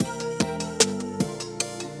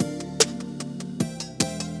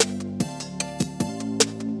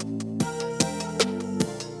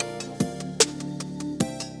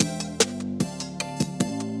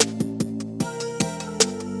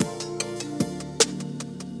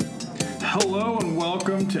Hello and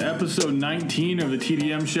welcome to episode 19 of the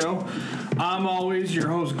TDM show. I'm always your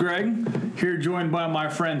host, Greg, here joined by my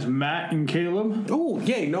friends Matt and Caleb. Oh,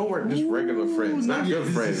 yay, no, we're just regular friends, not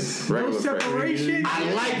good friends. Regular no separation. Friends.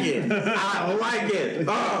 I like it.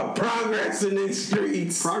 Oh, progress in these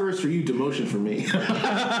streets. Progress for you, demotion for me.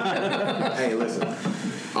 Hey, listen.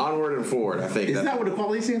 Onward and forward, I think. Is that what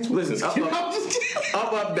equality stands for? Listen,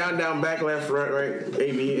 up, down, back, left, right,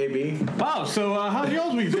 A, B. Wow, so how's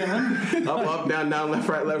y'all's week been, man? Up, down, left,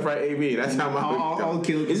 right, A, B. That's how my week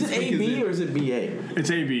goes. Is it A, B, or is it B, A? It's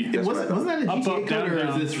A, B. Wasn't that a up, GTA down, code, or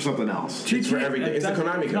down. is this for something else? It's for everything. It's a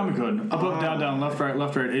Konami code. Up, down, left,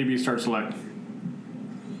 right, A, B, start, select.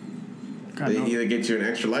 They either get you an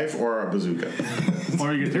extra life or a bazooka.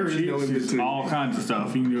 Or you get their cheats, all kinds of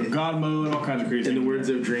stuff. You can do a god mode, all kinds of crazy In the things. words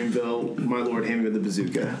of Dreamville, my lord, hand me the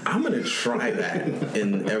bazooka. I'm going to try that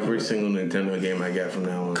in every single Nintendo game I get from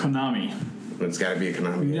now on. Konami. It's got to be a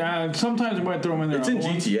Konami game. Yeah, sometimes we might throw them in there. It's in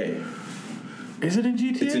GTA. Is it in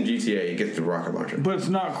GTA? It's in GTA. You get the rocket launcher. But it's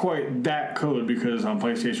not quite that code because on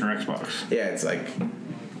PlayStation or Xbox. Yeah, it's like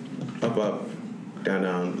up,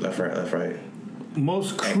 down, left, right.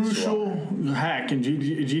 Most crucial hack in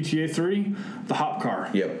GTA 3, the hop car.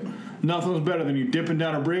 Yep. Nothing's better than you dipping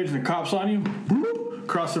down a bridge and the cops on you. Boop,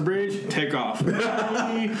 cross the bridge, take off.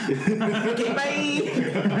 Okay,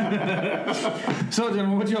 bye. So,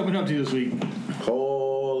 gentlemen, what you been up to this week?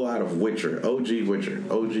 Whole lot of Witcher. OG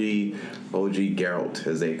Geralt,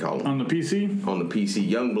 as they call him. On the PC? On the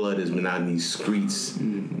PC. Youngblood has been out in these streets.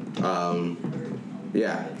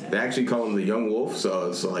 Yeah, they actually call him the Young Wolf, so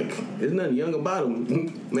it's like, there's nothing young about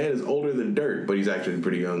him. Man is older than dirt, but he's actually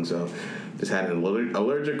pretty young, so just had an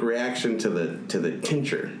allergic reaction to the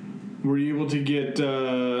tincture. Were you able to get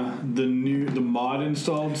the mod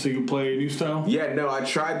installed so you could play a new style? Yeah, no, I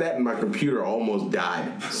tried that and my computer almost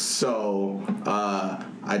died. So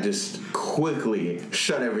I just quickly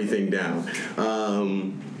shut everything down.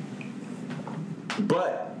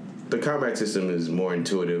 But the combat system is more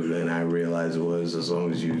intuitive than I realized it was. As long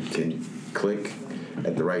as you can click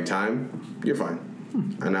at the right time, you're fine.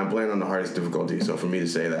 And I'm playing on the hardest difficulty, so for me to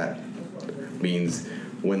say that means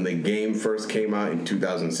when the game first came out in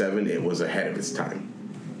 2007, it was ahead of its time.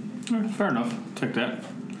 Fair enough. Take that.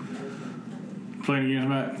 Playing games,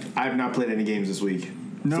 Matt? I have not played any games this week.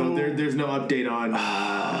 No. So there's no update on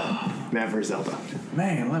Matt vs. Zelda.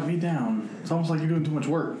 Man, let me down. It's almost like you're doing too much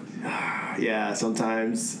work. Yeah,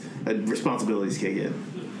 sometimes responsibilities kick in.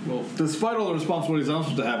 Well, despite all the responsibilities I'm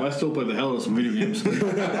supposed to have, I still play the hell out of some video games.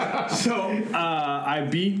 So, I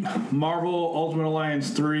beat Marvel Ultimate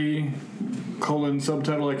Alliance 3,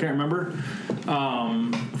 subtitle, I can't remember.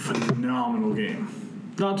 Phenomenal game.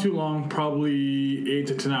 Not too long, probably 8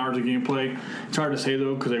 to 10 hours of gameplay. It's hard to say,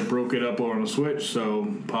 though, because I broke it up over on the Switch,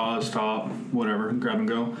 so pause, stop, whatever, grab and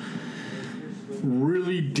go.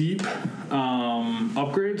 Really deep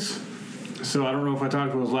upgrades. So I don't know if I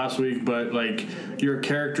talked about this last week, but like your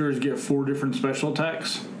characters get 4 different special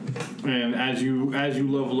attacks, and as you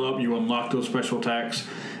level up, you unlock those special attacks.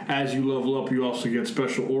 As you level up, you also get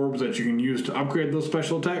special orbs that you can use to upgrade those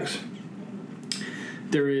special attacks.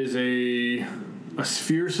 There is a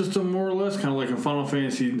sphere system, more or less, kind of like in Final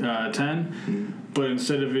Fantasy X, but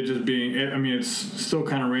instead of it just being, I mean, it's still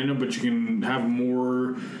kind of random, but you can have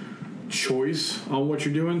more choice on what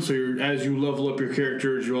you're doing. So as you level up your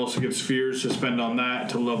characters, you also get spheres to spend on that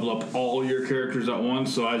to level up all your characters at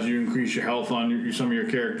once. So as you increase your health on some of your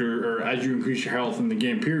character, or as you increase your health in the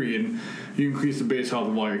game period, you increase the base health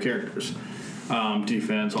of all your characters,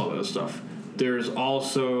 defense, all that stuff. There's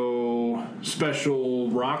also special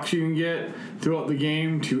rocks you can get throughout the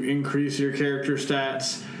game to increase your character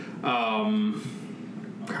stats. God,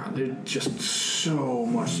 there's just so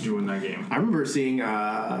much to do in that game. I remember seeing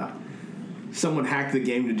someone hack the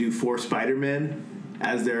game to do 4 Spider-Men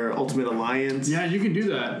as their Ultimate Alliance. Yeah, you can do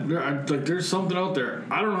that. There's something out there.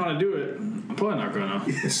 I don't know how to do it. I'm probably not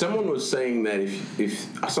gonna. Someone was saying that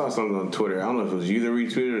if I saw something on Twitter, I don't know if it was you that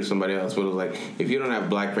retweeted or somebody else, but it was like, if you don't have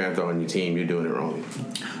Black Panther on your team, you're doing it wrong.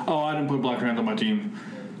 Oh, I didn't put Black Panther on my team.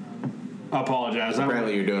 I apologize.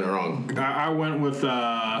 Apparently you're doing it wrong. I went with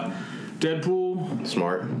Deadpool.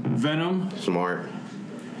 Smart. Venom. Smart.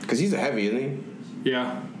 Because he's a heavy, isn't he?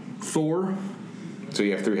 Yeah. Thor. So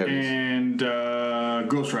you have 3 heavies. And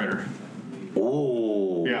Ghost Rider.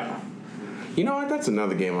 Oh. Yeah. You know what? That's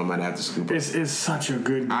another game I might have to scoop up. It's such a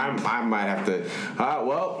good game. I might have to.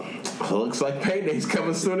 Well, looks like payday's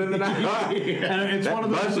coming sooner than I thought. And it's one of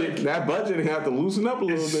those that budget have to loosen up a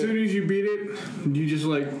little as bit. As soon as you beat it, you just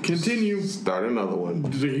continue. Start another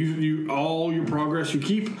one. Just you all your progress you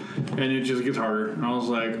keep, and it just gets harder. And I was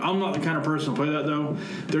like, I'm not the kind of person to play that though.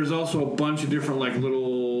 There's also a bunch of different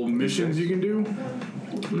little little missions you can do.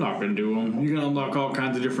 I'm not going to do them. You can unlock all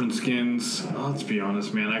kinds of different skins. Let's be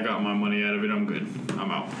honest, man. I got my money out of it. I'm good.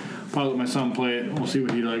 I'm out. Probably let my son play it. We'll see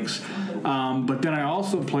what he likes. But then I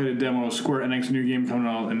also played a demo of Square Enix new game coming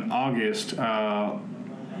out in August.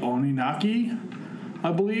 Oninaki,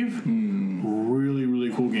 I believe. Really,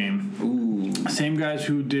 really cool game. Ooh. Same guys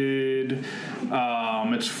who did,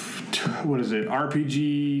 what is it?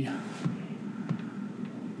 RPG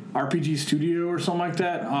Studio or something like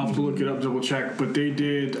that. I'll have to look it up, double check. But they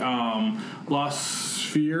did Lost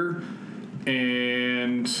Sphere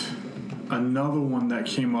and another one that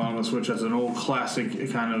came out on the Switch as an old classic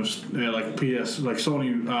kind of like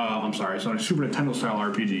Sony Super Nintendo style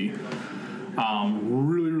RPG.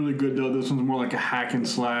 Really, really good though. This one's more like a hack and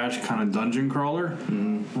slash kind of dungeon crawler.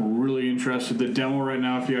 Really interested. The demo right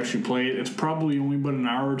now, if you actually play it, it's probably only about an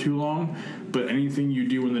hour or two long, but anything you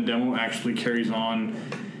do in the demo actually carries on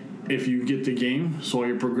if you get the game, so all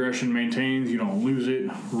your progression maintains, you don't lose it.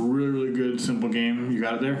 Really, really good, simple game. You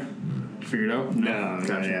got it there? Figured out? No,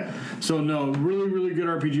 gotcha. not yet. So no, really, really good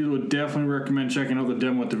RPG. Would definitely recommend checking out the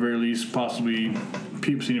demo at the very least. Possibly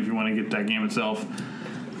seeing if you want to get that game itself.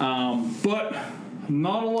 But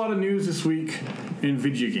not a lot of news this week in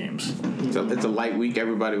video games. So it's a light week.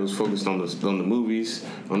 Everybody was focused on the movies,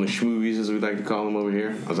 on the schmovies as we like to call them over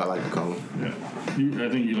here, as I like to call them. Yeah, I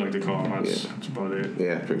think you like to call them. That's about it.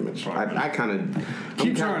 Yeah, pretty much. I kind of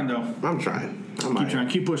keep trying though. I'm trying. Keep trying.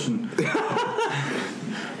 Keep pushing.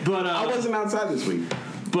 But I wasn't outside this week.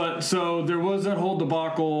 But so there was that whole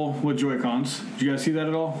debacle with Joy-Cons. Did you guys see that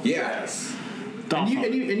at all? Yes. And you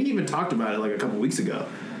even talked about it like a couple weeks ago,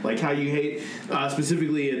 like how you hate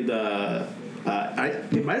specifically in the.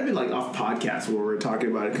 It might have been like off podcast where we were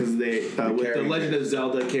talking about it because they with the Legend of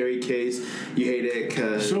Zelda carry case, you hate it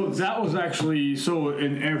because. So that was actually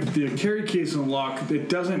if the carry case unlocked, it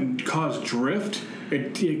doesn't cause drift.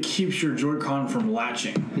 It keeps your Joy-Con from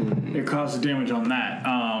latching. Mm-hmm. It causes damage on that.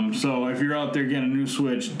 So if you're out there getting a new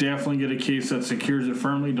Switch, definitely get a case that secures it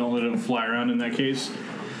firmly. Don't let it fly around in that case.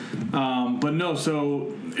 But no,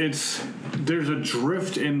 so there's a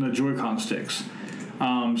drift in the Joy-Con sticks.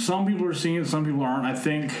 Some people are seeing it, some people aren't. I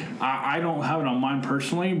think I don't have it on mine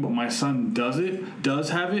personally, but my son does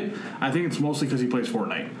have it. I think it's mostly because he plays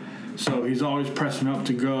Fortnite. So he's always pressing up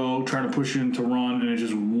to go, trying to push it in to run, and it's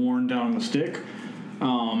just worn down the stick.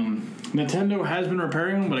 Nintendo has been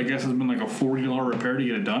repairing them, but I guess it's been like a $40 repair to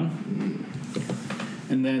get it done.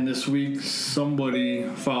 And then this week, somebody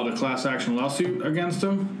filed a class action lawsuit against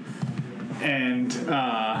them. And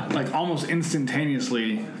like almost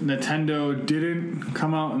instantaneously, Nintendo didn't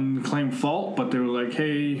come out and claim fault, but they were like,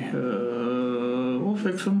 "Hey, we'll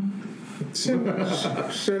fix them." Send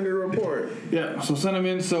a report. Yeah, so send them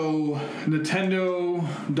in. So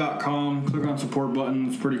Nintendo.com, click on support button.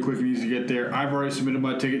 It's pretty quick and easy to get there. I've already submitted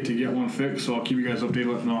my ticket to get one fixed, so I'll keep you guys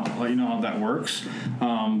updated. Let you know how that works.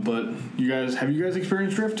 But have you guys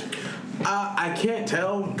experienced drift? I can't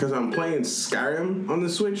tell because I'm playing Skyrim on the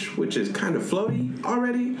Switch, which is kind of floaty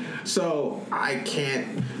already. So I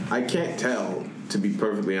can't tell, to be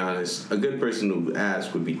perfectly honest. A good person to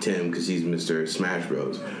ask would be Tim because he's Mr. Smash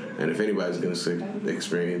Bros. And if anybody's going to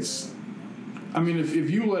experience... I mean, if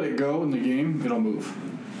you let it go in the game, it'll move.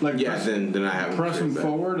 Like then I haven't pressing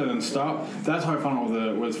forward and then stop. That's how I found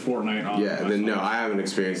out with Fortnite on. Yeah, then no, I haven't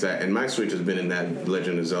experienced that. And my Switch has been in that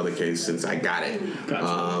Legend of Zelda case since I got it.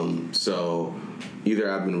 Gotcha. So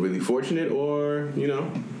either I've been really fortunate or,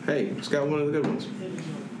 hey, it's got one of the good ones.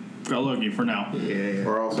 Got lucky for now. Yeah.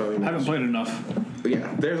 Or also, I haven't played enough.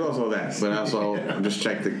 Yeah, there's also that. But also, I just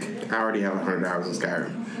checked I already have 100 hours in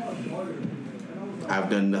Skyrim. I've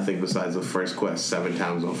done nothing besides the first quest 7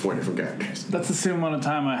 times on 4 different characters. That's the same amount of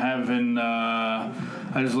time I have in, I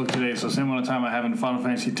just looked today, so same amount of time I have in Final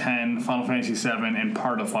Fantasy X, Final Fantasy VII, and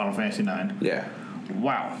part of Final Fantasy IX. Yeah.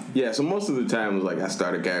 Wow. Yeah, so most of the time it was like I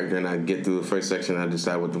start a character and I get through the first section and I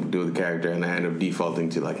decide what to do with the character and I end up defaulting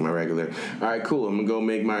to like my regular, all right, cool, I'm going to go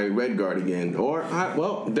make my Redguard again. Or,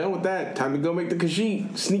 done with that, time to go make the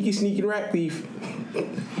Khajiit, sneaky rat thief.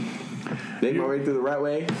 Make my way through the right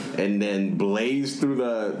way, and then blaze through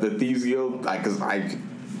the Thieves Guild. Because I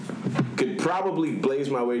could probably blaze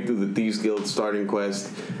my way through the Thieves Guild starting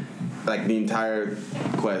quest, like the entire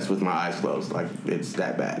quest with my eyes closed. Like, it's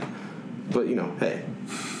that bad. But, hey,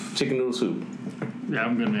 chicken noodle soup. Yeah,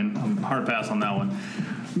 I'm good, man. I'm hard pass on that one.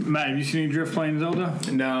 Matt, have you seen any drift playing Zelda?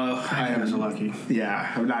 No, I am lucky.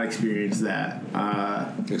 Yeah, I've not experienced that.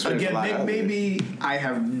 Again, maybe I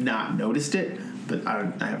have not noticed it. But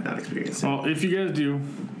I have not experienced it. Well, if you guys do,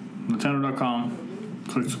 Nintendo.com,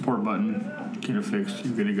 click the support button, get it fixed,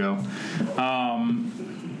 you're good to go.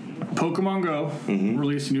 Pokemon Go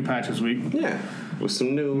released a new patch this week. Yeah. with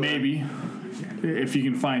some new maybe if you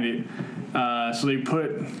can find it. So they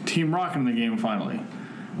put Team Rocket in the game finally.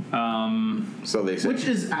 So they said, which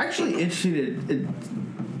is actually interesting.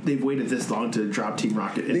 They've waited this long to drop Team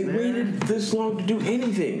Rocket. They waited this long to do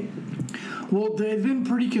anything. Well, they've been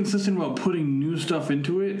pretty consistent about putting new stuff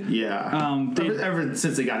into it. Yeah. Ever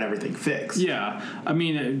since they got everything fixed. Yeah. I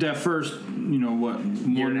mean, that first,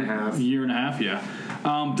 year and a half, yeah.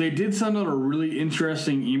 They did send out a really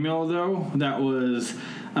interesting email, though, that was,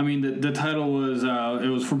 the title was, it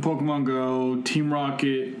was from Pokemon Go, Team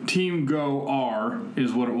Rocket, Team Go R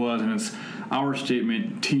is what it was, and it's our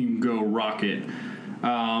statement, Team Go Rocket.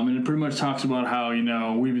 And it pretty much talks about how,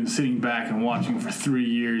 we've been sitting back and watching for 3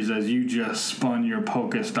 years as you just spun your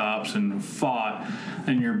Pokestops and fought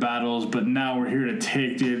in your battles, but now we're here to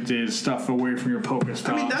take the stuff away from your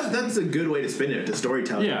Pokestops. That's a good way to spin it, to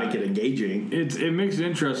storytelling, to make it engaging. It makes it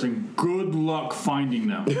interesting. Good luck finding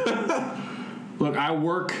them. Look, I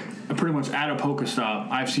work pretty much at a Pokestop.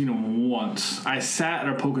 I've seen them once. I sat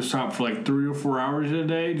at a Pokestop for like 3 or 4 hours a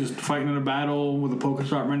day, just fighting in a battle with a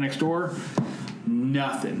Pokestop right next door.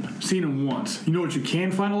 Nothing. Seen them once. You know what you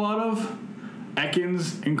can find a lot of?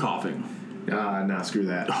 Ekans and coughing. Nah, screw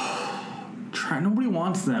that. Nobody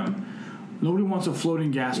wants them. Nobody wants a floating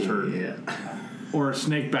gas turd. Yeah. Or a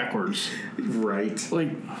snake backwards. Right.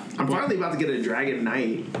 I'm finally about to get a Dragon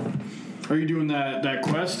Knight. Are you doing that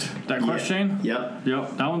quest? That quest chain? Yep.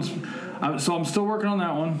 That one's... so I'm still working on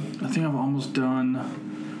that one. I think I'm almost done.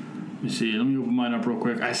 Let me see. Let me open mine up real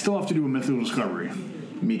quick. I still have to do a mythical discovery.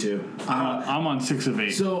 Me too. I'm on 6 of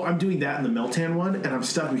 8. So I'm doing that in the Meltan one, and I'm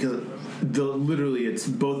stuck because literally it's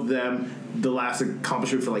both of them. The last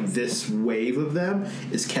accomplishment for this wave of them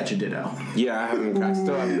is catch a Ditto. Yeah, I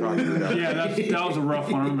still haven't caught a Ditto. Yeah, that was a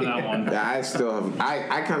rough one. I remember that one. Yeah, I still have.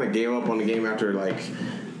 I kind of gave up on the game after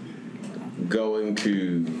going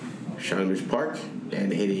to Shiner's Park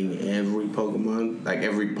and hitting every Pokemon,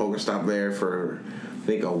 every Pokestop there for I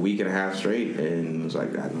think a week and a half straight, and it was I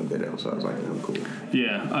had no Ditto, so I was I'm cool.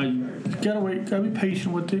 Yeah, gotta wait, gotta be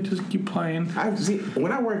patient with it. Just keep playing.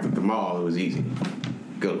 When I worked at the mall, it was easy.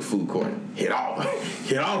 Go to the food court, hit all the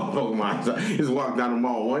Pokemon. Just walk down the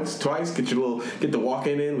mall once, twice, get the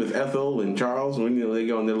walk-in in with Ethel and Charles when they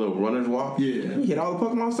go on their little runner's walk. Yeah, you hit all the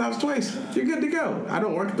Pokemon stops twice. You're good to go. I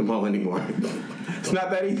don't work at the mall anymore. It's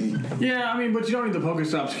not that easy. Yeah, but you don't need the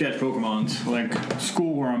Pokestops to catch Pokemons.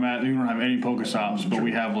 School where I'm at, we don't have any Pokestops, but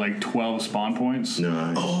we have 12 spawn points.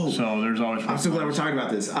 Nice. Oh, so there's always. I'm so glad we're talking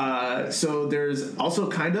about this. So there's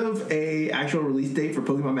also kind of a actual release date for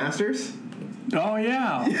Pokemon Masters. Oh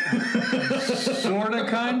yeah, sorta,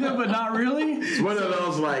 kinda, but not really. It's one of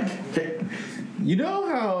those you know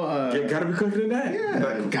how you gotta be quicker than that.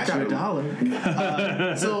 Yeah, got you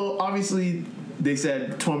 $1. So obviously they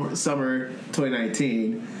said summer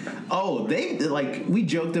 2019. Oh, they we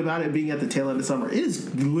joked about it being at the tail end of summer. It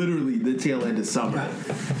is literally the tail end of summer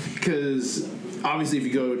because obviously if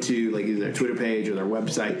you go to either their Twitter page or their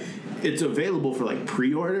website, it's available for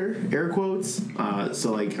pre-order, air quotes.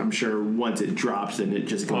 So I'm sure once it drops and it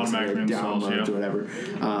just goes to downloads or whatever.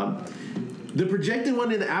 The projected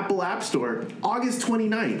one in the Apple App Store, August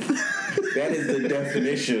 29th. That is the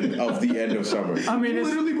definition of the end of summer. It's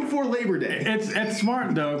literally before Labor Day. It's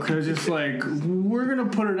smart though, because it's we're gonna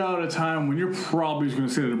put it out at a time when you're probably just gonna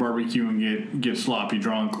sit at a barbecue and get sloppy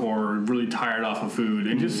drunk or really tired off of food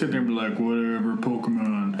and just sit there and be whatever,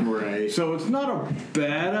 Pokemon. Right. So it's not a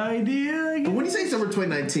bad idea. But when you say summer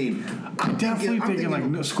 2019, I'm definitely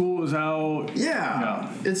thinking school is out.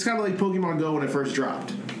 Yeah. It's kind of like Pokemon Go when it first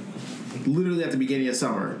dropped. Literally at the beginning of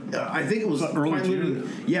summer. I think it was early June.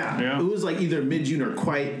 Yeah. It was either mid-June or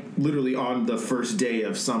quite literally on the first day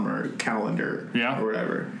of summer calendar. Yeah. Or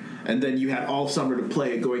whatever. And then you had all summer to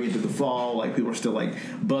play it going into the fall. People were still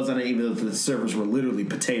buzz on it, even though the servers were literally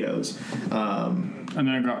potatoes. And then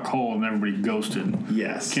it got cold and everybody ghosted.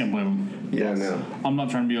 Yes. Can't blame them. Yeah, no. I'm not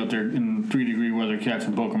trying to be out there in 3-degree weather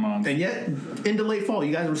catching Pokemon. And yet, into late fall,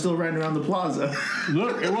 you guys were still riding around the plaza.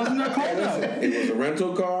 Look, it wasn't that cold out. It was a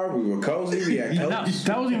rental car. We were cozy. We had coats.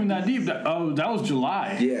 That wasn't even that deep. That was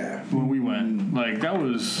July. Yeah. When we went. That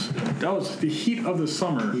was the heat of the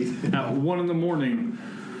summer at 1 a.m.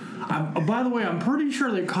 By the way, I'm pretty sure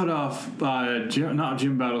they cut off not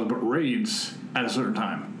gym battles, but raids at a certain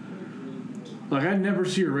time. I never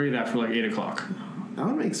see a raid after 8 o'clock. That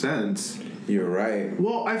would make sense. You're right.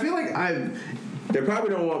 Well, I feel They probably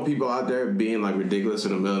don't want people out there being ridiculous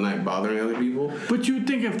in the middle of the night bothering other people. But you would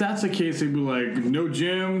think if that's the case, they'd be no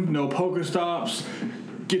gym, no Pokestops,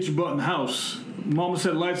 get your butt in the house. Mama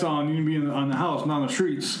said lights on, you need to be on the house, not on the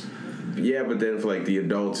streets. Yeah, but then for the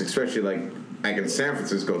adults, especially in San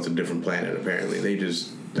Francisco, it's a different planet apparently. They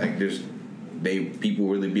just there's people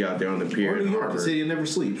really be out there on the pier. Or New York, the city that never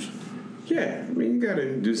sleeps. Yeah, I mean, you got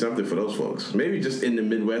to do something for those folks. Maybe just in the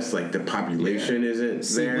Midwest, like the population isn't there.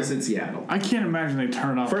 Sleepless in Seattle. I can't imagine they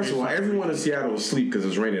turn off. First of all, everyone in Seattle is asleep because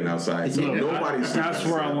it's raining outside. So nobody's. That's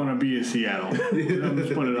where I want to be in Seattle. I'm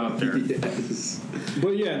just putting it out there. Yes.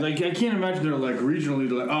 But yeah, like I can't imagine they're like regionally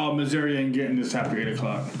like, oh, Missouri ain't getting this after 8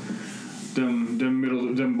 o'clock.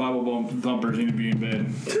 Them Bible thumpers need to be in bed.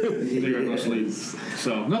 They gotta go sleep.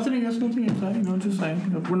 So nothing against, just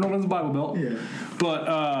saying. We're no one's Bible Belt. Yeah.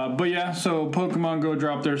 But yeah, so Pokemon Go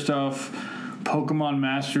dropped their stuff. Pokemon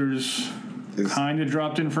Masters kind of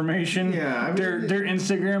dropped information. Yeah, I mean, their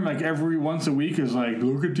Instagram like every once a week is like,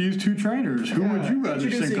 look at these 2 trainers. Who would you rather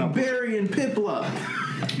sync up with? Barry and Piplup.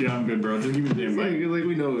 Yeah, I'm good, bro. Just give me the damn like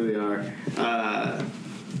we know who they are.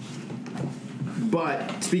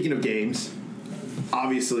 But speaking of games,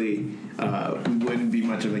 obviously we wouldn't be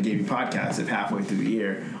much of a gaming podcast if halfway through the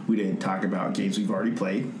year we didn't talk about games we've already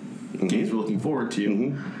played, games we're looking forward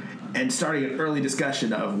to, and starting an early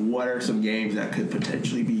discussion of what are some games that could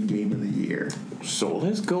potentially be game of the year. So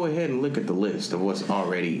let's go ahead and look at the list of what's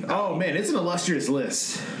already. Oh man, it's an illustrious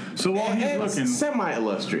list. So while he's looking,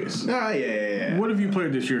 semi-illustrious. Oh yeah. What have you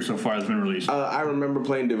played this year so far that's been released? I remember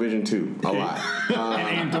playing Division 2 a lot.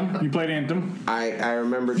 And Anthem. You played Anthem? I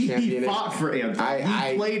remember championing. He fought for Anthem.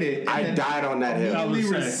 He played it. I died on that hill. He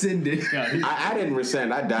rescinded. Yeah, I didn't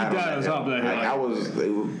rescind. I died on that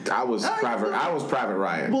hill. I was Private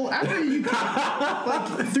Ryan. Well, after you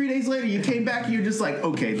like 3 days later, you came back and you're just like,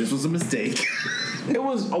 okay, this was a mistake. It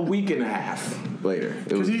was a week and a half later.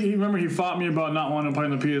 Because he remember he fought me about not wanting to play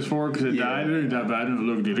on the PS4 because it died. It ain't that bad.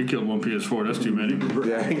 Look, dude, it killed one PS4. That's too many.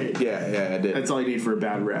 Yeah, I did. That's all you need for a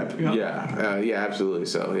bad rep. Yeah, absolutely.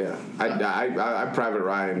 So yeah, I Private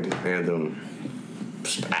Ryan'd Anthem.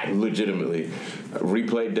 I legitimately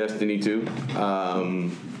replayed Destiny 2.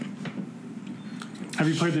 Have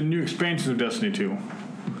you played the new expansions of Destiny 2?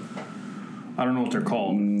 I don't know what they're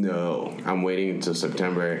called. No, I'm waiting until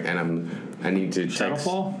September, and I need to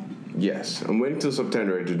Shadowfall? Yes, I'm waiting till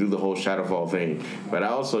September to do the whole Shadowfall thing, but I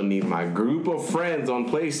also need my group of friends on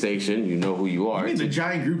PlayStation. You know who you are. You mean the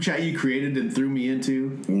giant group chat you created and threw me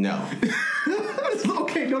into? No.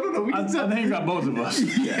 Okay, no. I think you got both of us.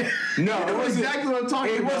 Yeah. No, it wasn't exactly what I'm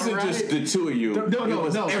talking about. It wasn't right? just the two of you. It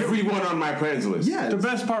was everyone on my friends list. Yeah. The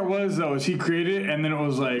best part was though is he created it and then it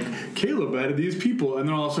was like Caleb added these people and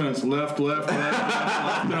then all of a sudden it's left,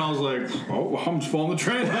 and I was like, oh, I'm just following the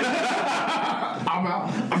trend. I'm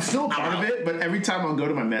out. I'm still part of it, but every time I'll go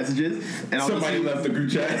to my messages and somebody left the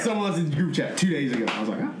group chat. Someone left the group chat 2 days ago. I was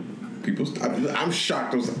like, I'm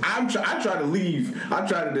shocked. I tried to leave. I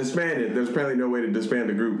tried to disband it. There's apparently no way to disband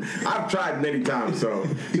the group. I've tried many times, so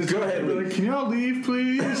just go ahead. Like, can y'all leave,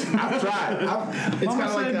 please? I've tried.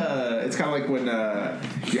 It's kind of like when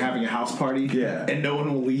you're having a house party, and no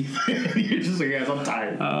one will leave. You're just like, guys, I'm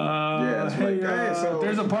tired. So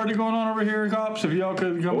there's a party going on over here, cops. If y'all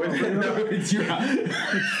could come. No, it's your house.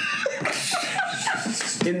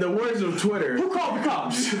 In the words of Twitter, who called the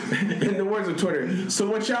cops? In the words of Twitter, so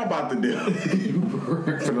what y'all about to do?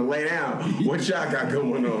 For the lay down, what y'all got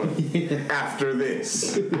going on after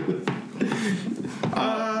this?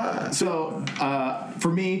 For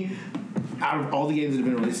me, out of all the games that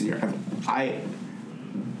have been released this year, I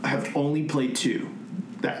have only played 2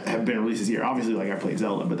 that have been released this year. Obviously, like I played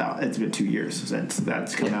Zelda, but it's been 2 years since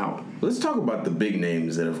that's come out. Let's talk about the big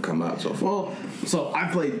names that have come out so far. Well, so I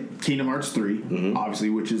played Kingdom Hearts 3, obviously,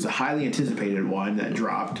 which is a highly anticipated one that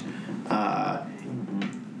dropped.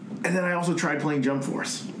 And then I also tried playing Jump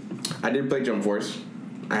Force. I did play Jump Force.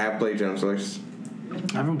 I have played Jump Force.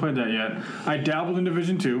 I haven't played that yet. I dabbled in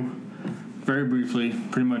Division 2 very briefly.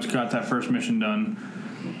 Pretty much got that first mission done.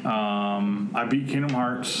 I beat Kingdom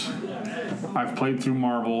Hearts. I've played through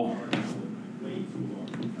Marvel.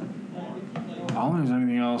 I don't think there's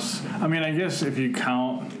anything else. I mean, I guess if you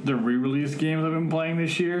count the re-release games I've been playing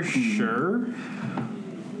this year, sure.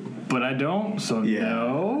 But I don't, so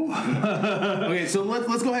no. Okay, so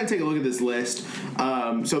let's go ahead and take a look at this list.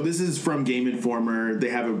 So this is from Game Informer. They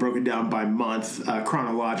have it broken down by month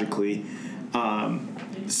chronologically.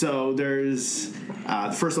 So there's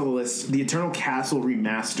first on the list, The Eternal Castle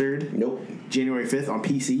Remastered. Nope. January 5th on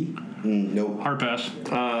PC. Nope. Hard pass.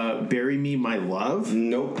 Bury Me, My Love.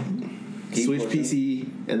 Nope. Switch PC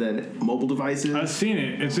and then mobile devices. I've seen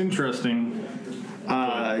it. It's interesting.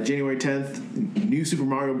 January 10th, New Super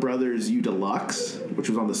Mario Brothers U Deluxe, which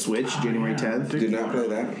was on the Switch, January 10th. Did not play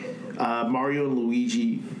that. Mario and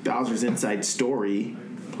Luigi Bowser's Inside Story,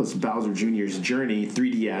 plus Bowser Jr.'s Journey,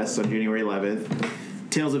 3DS on January 11th.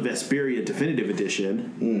 Tales of Vesperia Definitive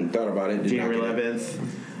Edition. Thought about it. January 11th.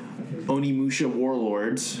 Onimusha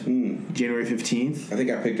Warlords, January 15th. I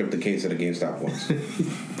think I picked up the case at a GameStop once.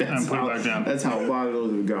 And put it back down. That's how long of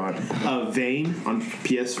those have gone. Vane on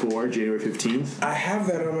PS4, January 15th. I have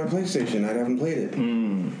that on my PlayStation. I haven't played it.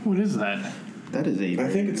 What is that? That is I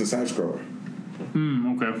think it's a side scroller.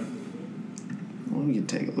 Okay. Well, we can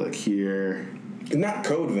take a look here. Not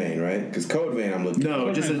Code Vein, right? Because Code Vein, I'm looking.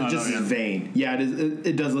 No, just yeah. Vane. Yeah, it is.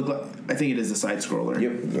 It does look like. I think it is a side scroller.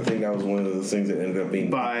 Yep, I think that was one of those things that ended up being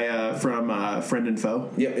By from Friend and Foe.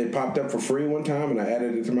 Yep, it popped up for free one time, and I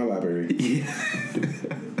added it to my library. Yeah.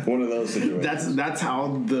 One of those situations. That's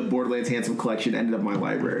how the Borderlands Handsome Collection ended up in my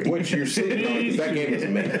library. Which you're sleeping on because that game is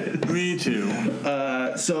amazing. Me too.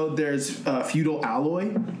 So there's Feudal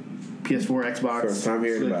Alloy, PS4, Xbox, First time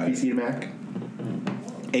hearing about it. PC and Mac.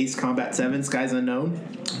 Ace Combat 7, Skies Unknown.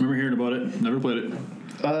 Remember hearing about it? Never played it.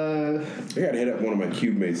 I gotta hit up one of my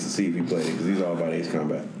cube mates to see if he played it because he's all about Ace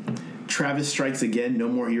Combat. Travis Strikes Again, No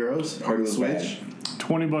More Heroes Heard on it the was Switch.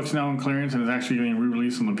 $20 now on clearance, and it's actually getting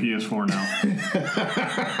re-released on the PS4 now.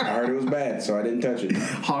 I heard it was bad, so I didn't touch it.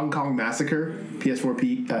 Hong Kong Massacre, PS4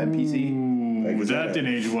 PC. Like, is That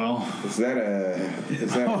didn't age well. Is that an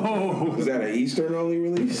Eastern only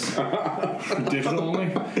release? Digital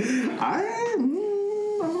only? I don't know.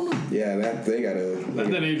 Yeah, that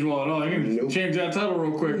didn't age well at all. I can change that title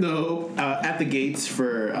real quick. No. At the Gates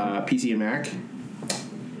for PC and Mac.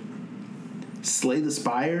 Slay the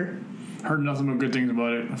Spire. Heard nothing but good things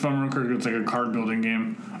about it. If I'm remember correctly, it's like a card building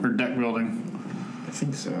game or deck building. I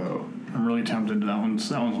think so. I'm really tempted to that one.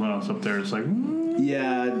 That one's when I was up there. It's like,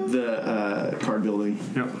 Yeah, the card building.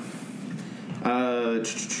 Yep.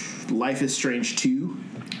 Life is Strange 2.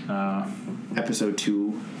 Episode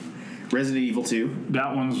 2. Resident Evil 2.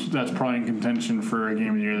 That's probably in contention for a game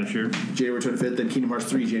of the year this year. January 25th. Then Kingdom Hearts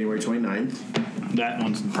 3, January 29th. That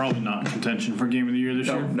one's probably not in contention for game of the year this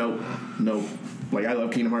year. No. Like, I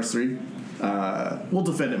love Kingdom Hearts 3. We'll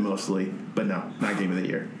defend it mostly, but no, not game of the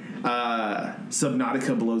year.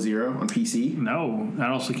 Subnautica Below Zero on PC. No, that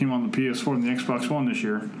also came on the PS4 and the Xbox One this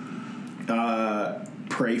year.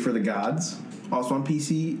 Pray for the Gods, also on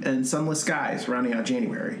PC, and Sunless Skies, rounding out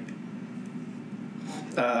January.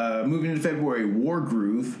 Moving into February,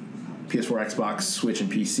 Wargroove, PS4, Xbox, Switch,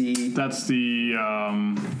 and PC. That's the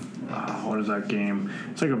what is that game?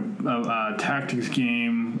 It's like a tactics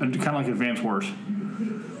game, kind of like Advance Wars.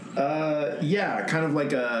 Yeah, kind of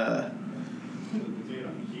like a.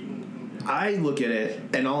 I look at it,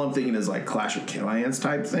 and all I'm thinking is like Clash of Clans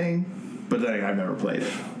type thing, but then I've never played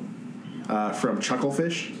it. From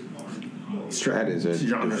Chucklefish. That is a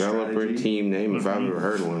developer strategy. team name if I've ever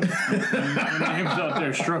heard one. Names out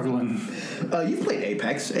there struggling. You've played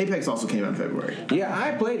Apex. Apex also came out in February. Yeah,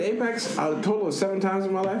 I played Apex a total of 7 times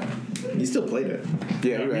in my life. You still played it.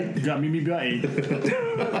 Yeah, right. You got me by 8.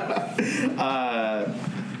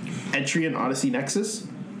 Entry and Odyssey Nexus.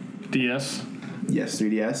 DS. Yes,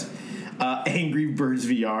 3DS. Angry Birds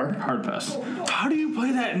VR. Hard pass. How do you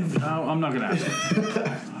play that? I'm not going to ask.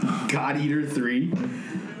 God Eater 3.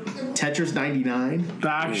 Tetris 99.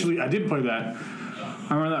 Actually, I did play that.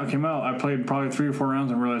 I remember that came out. I played probably 3 or 4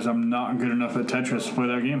 rounds and realized I'm not good enough at Tetris to play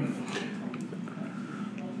that game.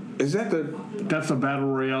 Is that That's the Battle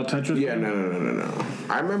Royale Tetris Yeah, game? no.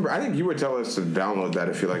 I think you were telling us to download that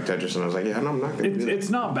if you like Tetris, and I was like, yeah, no, I'm not going to do that. It's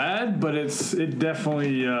not bad, but it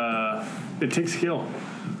definitely it takes skill.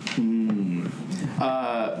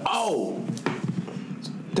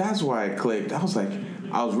 That's why I clicked. I was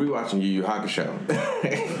rewatching Yu Yu Hakusho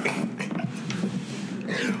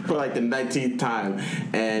for like the 19th time,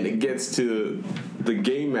 and it gets to the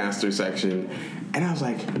Game Master section, and I was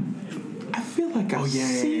like, I feel like I've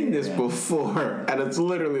seen this before, and it's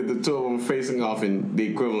literally the two of them facing off in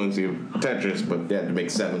the equivalency of Tetris, but they had to make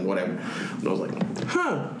 7, whatever. And I was like,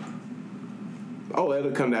 huh. Oh,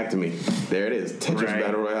 it'll come back to me. There it is. Tetris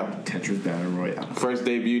Battle Royale. Tetris Battle Royale. First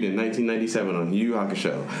debuted in 1997 on Yu Yu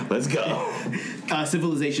Hakusho. Let's go.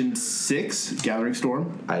 Civilization 6, Gathering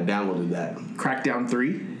Storm. I downloaded that. Crackdown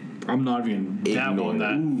 3. I'm not even dabbling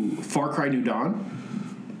that. Ooh, Far Cry New Dawn.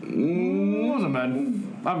 Wasn't bad.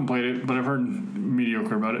 I haven't played it, but I've heard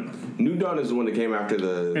mediocre about it. New Dawn is the one that came after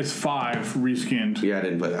the... It's 5 reskinned. Yeah, I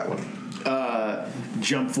didn't play that one.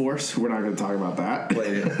 Jump Force. We're not going to talk about that.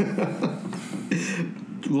 Played it.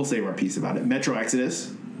 We'll save our piece about it. Metro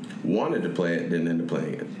Exodus. Wanted to play it, didn't end up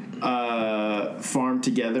playing it. Farm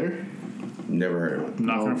Together. Never heard of it.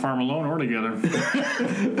 Not going to farm alone or together.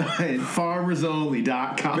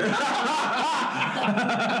 FarmersOnly.com.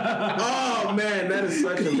 Oh man, that is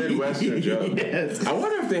such a Midwestern joke. Yes. I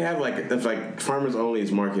wonder if they have if Farmers Only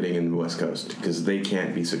is marketing in the West Coast because they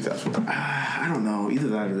can't be successful. I don't know. Either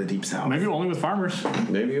that or the Deep South. Maybe only with farmers.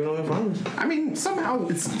 Maybe you don't have farmers. I mean, somehow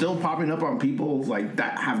it's still popping up on people like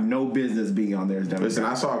that have no business being on there. Listen,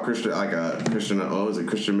 I saw a Christian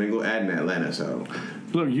Mingle ad in Atlanta, so.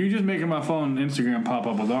 Look, you just making my phone Instagram pop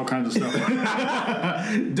up with all kinds of stuff.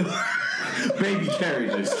 Baby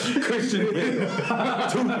carriages, Christian Mingle,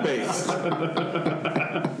 toothpaste.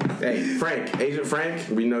 Hey, Frank, Agent Frank,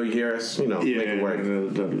 we know you hear us. Make it work.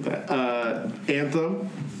 Don't do that. Anthem.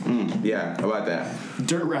 Yeah, how about that?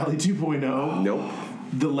 Dirt Rally 2.0. Nope.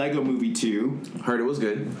 The Lego Movie 2. Heard it was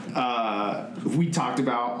good. We talked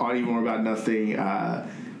about on Even More About Nothing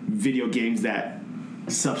video games that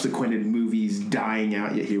subsequented movies dying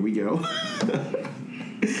out. Yeah, here we go.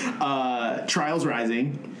 Trials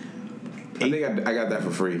Rising. I think I got that for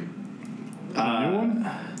free. New one?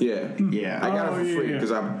 Yeah. Yeah. I got it for free because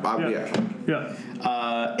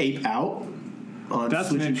Yeah. Ape Out. On That's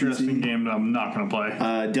Switch an and interesting PC. game that I'm not going to play.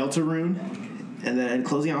 Deltarune. And then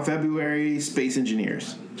closing out February, Space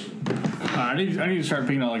Engineers. I need to start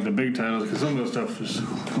picking out like the big titles because some of this stuff is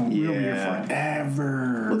we'll be here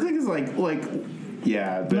forever. Well, the thing is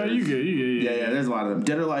yeah. No, you get. Yeah, there's a lot of them.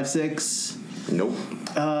 Dead or Alive 6. Nope.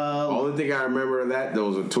 Only thing I remember of that, there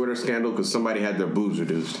was a Twitter scandal because somebody had their boobs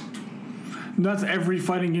reduced. That's every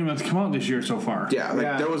fighting game that's come out this year so far. Yeah,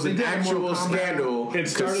 there was an actual scandal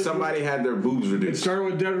because somebody had their boobs It reduced. started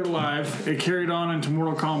with Dead or Alive. It carried on into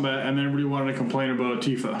Mortal Kombat, and then everybody wanted to complain about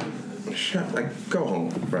Tifa. Go home,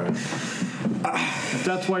 bro. If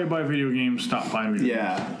that's why you buy video games, stop buying video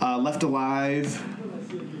games. Yeah. Left Alive.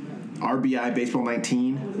 RBI Baseball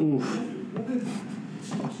 19. Oof.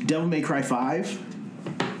 Devil May Cry 5.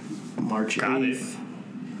 March 8th.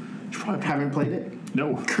 Got it. Haven't played it.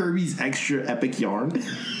 No. Kirby's Extra Epic Yarn.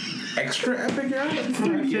 Extra epic, yeah?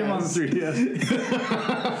 Came on the 3DS.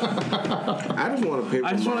 I just want a Paper Mario.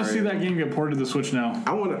 I just want to see that game get ported to the Switch now.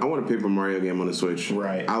 I want a Paper Mario game on the Switch.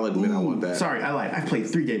 Right. I'll admit I want that. Sorry, I lied. I played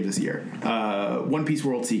 3 games this year. One Piece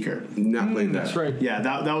World Seeker. Not played that. That's right. Yeah,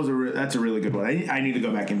 that was that's a really good one. I need to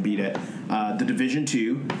go back and beat it. The Division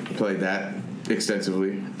 2. Played that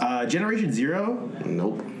extensively. Generation Zero.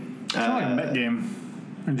 Nope. It's kind of like a mech game.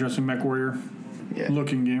 Interesting mech warrior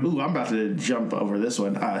looking game. Ooh, I'm about to jump over this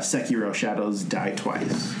one. Sekiro Shadows Die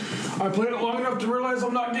Twice. I played it long enough to realize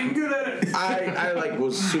I'm not getting good at it. I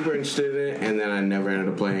was super interested in it, and then I never ended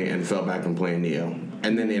up playing and fell back on playing Neo.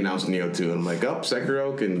 And then they announced Neo 2, and I'm like,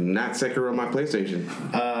 Sekiro can not Sekiro on my PlayStation.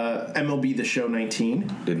 MLB The Show 19.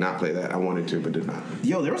 Did not play that. I wanted to, but did not.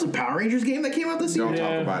 Yo, there was a Power Rangers game that came out this year? Don't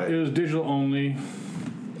talk about it. It was digital only.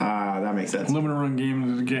 That makes sense. Limited run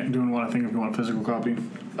game, doing what I think if you want a physical copy.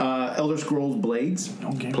 Elder Scrolls Blades.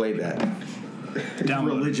 Okay. Played that.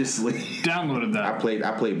 Religiously. Downloaded that. I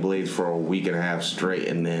played Blades for a week and a half straight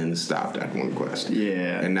and then stopped at one quest.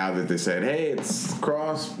 Yeah. And now that they said, hey, it's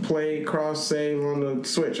cross save on the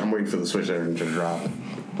Switch, I'm waiting for the Switch to drop.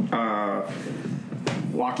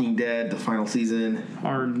 Walking Dead, the final season.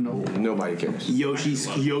 Nobody cares. Yoshi's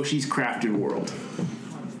Crafted World.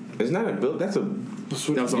 Isn't that a build? That's a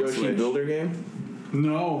Yoshi Switch. builder game?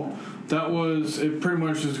 No. That was, it pretty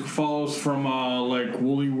much just follows from like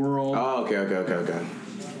Woolly World. Oh, okay.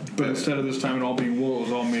 But instead of this time it all being wool, it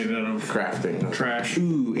was all made out of Crafting. trash.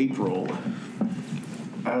 Ooh, April.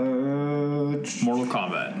 Mortal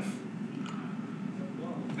Kombat.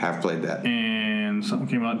 Have played that. And something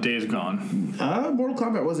came out, Days Gone. Mortal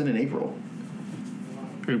Kombat wasn't in April.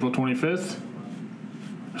 April 25th?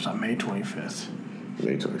 It's not May 25th.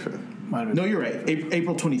 May 25th. Might have been. No, you're right.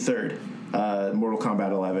 April 23rd. Mortal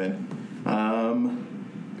Kombat 11.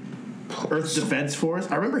 Earth Defense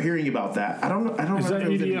Force. I remember hearing about that. I don't know. Is that if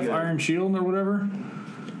it was any EDF good. Iron Shield or whatever?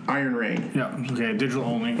 Iron Rain. Yeah, okay, digital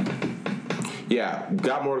only. Yeah,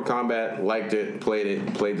 got Mortal Kombat, liked it, played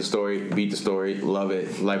the story, beat the story, love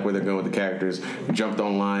it, like where they're going with the characters. Jumped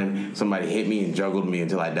online, somebody hit me and juggled me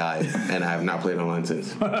until I died, and I have not played online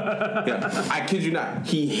since. Yeah, I kid you not.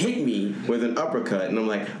 He hit me with an uppercut, and I'm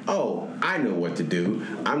like, oh, I know what to do.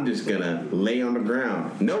 I'm just gonna lay on the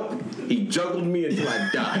ground. Nope, he juggled me until I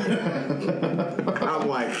died. I'm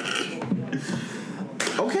like,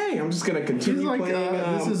 okay, I'm just gonna continue playing.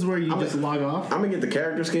 This is where you just log off. I'm gonna get the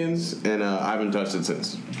character skins, and I haven't touched it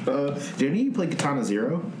since. Did any of you play Katana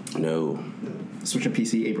Zero? No. Switch on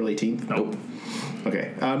PC April 18th? Nope.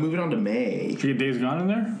 Okay, moving on to May. Did you get Days Gone in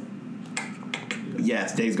there?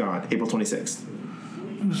 Yes, Days Gone, April 26th.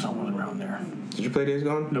 Someone around there. Did you play Days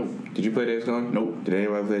Gone? Nope. Did you play Days Gone? Nope. Did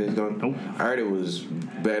anybody play Days Gone? Nope. I heard it was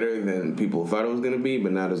better than people thought it was going to be,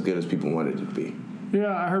 but not as good as people wanted it to be.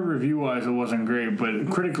 Yeah, I heard review-wise it wasn't great, but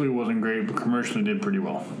critically it wasn't great, but commercially did pretty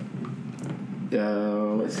well.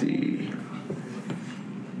 Let's see.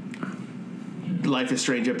 Life is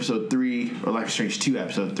Strange Episode 3, or Life is Strange 2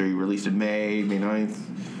 Episode 3, released in May 9th.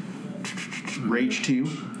 Rage 2.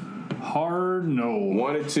 Hard no.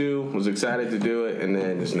 Wanted to, was excited to do it, and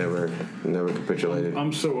then just never capitulated.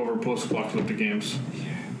 I'm so over post-apocalyptic games.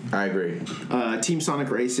 I agree. Team Sonic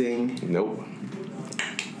Racing. Nope.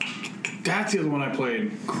 That's the other one I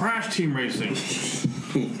played. Crash Team Racing.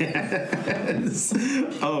 Yes.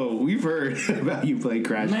 Oh, we've heard about you playing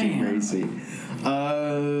Crash Team Racing.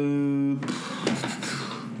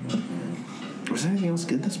 Was there anything else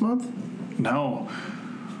good this month? No.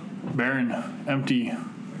 Barren. Empty.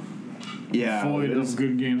 Yeah. Void of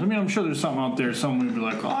good games. I mean, I'm sure there's something out there. Someone would be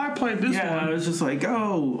like, oh, I played this one. Yeah, I was just like, I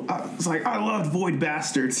loved Void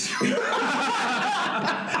Bastards.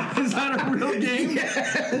 Is that a real game?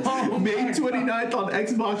 Yes. Oh, May 29th on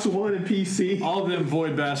Xbox One and PC. All them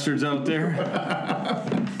Void Bastards out there.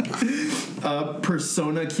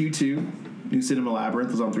 Persona Q2, New Cinema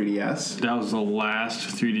Labyrinth was on 3DS. That was the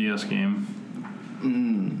last 3DS game.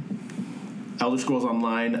 Elder Scrolls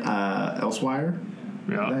Online, Elsewire.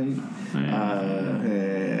 Yeah.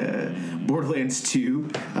 Borderlands 2,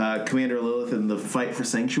 Commander Lilith and the Fight for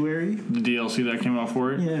Sanctuary. The DLC that came out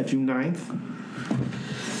for it. Yeah, June 9th.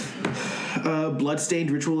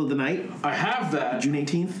 Bloodstained Ritual of the Night. I have that. June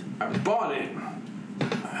 18th. I bought it. I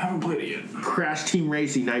haven't played it yet. Crash Team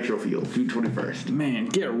Racing Nitro Field, June 21st. Man,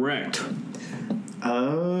 get wrecked.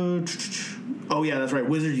 Oh yeah, that's right.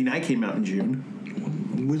 Wizards Unite came out in June.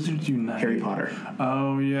 Wizards Unite. Harry Potter.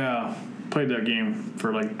 Oh, yeah. Played that game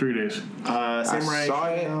for like 3 days. Samurai I saw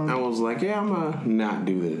it. I was like, yeah, I'm gonna not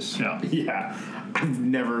do this. Yeah. Yeah. I've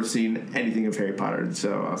never seen anything of Harry Potter,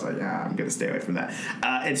 so I was like, I'm going to stay away from that.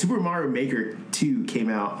 And Super Mario Maker 2 came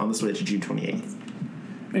out on the Switch June 28th.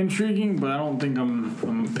 Intriguing, but I don't think I'm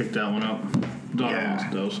going to pick that one up. Yeah.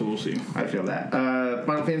 Though, so we'll see. I feel that.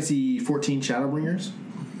 Final Fantasy 14 Shadowbringers.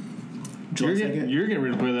 You're getting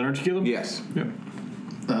ready to play that, aren't you, Caleb? Yes. Yeah.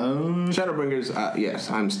 Shadowbringers,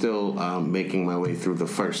 yes. I'm still making my way through the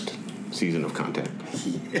first season of content.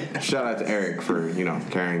 Yeah. Shout out to Eric for,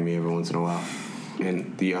 carrying me every once in a while.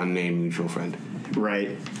 And the unnamed mutual friend.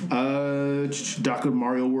 Right. Dr.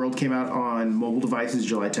 Mario World came out on mobile devices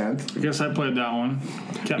July 10th. I guess I played that one.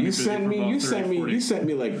 You sent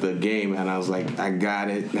me like the game, and I was like, I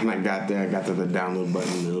got it. And I got there, I got to the download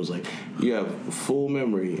button, and it was like, you have full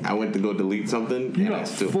memory. I went to go delete something. You got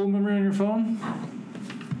full memory on your phone?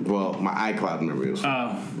 Well, my iCloud memory was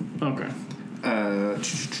full. Okay.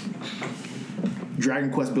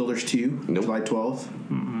 Dragon Quest Builders 2, Nope. July 12th.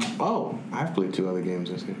 Mm-mm. Oh, I've played 2 other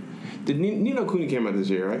games this year. Did Ni no Kuni came out this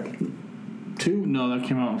year, right? 2? No, that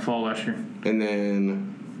came out in fall last year. And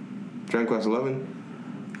then Dragon Quest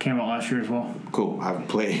 11? Came out last year as well. Cool. I've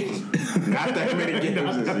played not that many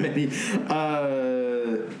games this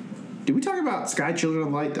year. Did we talk about Sky Children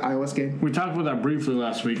of Light, the iOS game? We talked about that briefly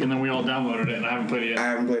last week, and then we all downloaded it, and I haven't played it yet. I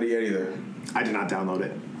haven't played it yet either. I did not download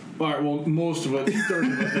it. All right, well, most of it,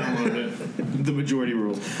 30 of us downloaded it. The majority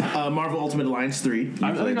rules. Marvel Ultimate Alliance 3.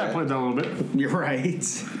 I think I played that a little bit. You're right.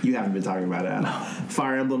 You haven't been talking about it.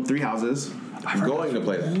 Fire Emblem 3 Houses. I'm going to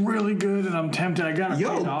play that. Really good, and I'm tempted. I got to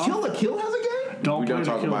play it off. Kill the Kill has a game? Don't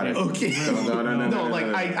talk about it. Okay. No,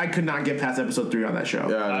 I could not get past episode 3 on that show.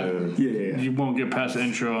 Yeah. You won't get past the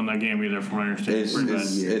intro on that game either, from what I understand.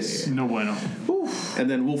 It's no bueno. Oof. And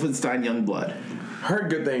then Wolfenstein Youngblood.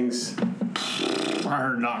 Heard good things. I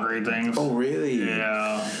heard not great things. Oh, really?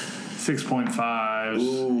 Yeah. 6.5.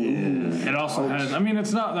 Ooh. It also has, I mean,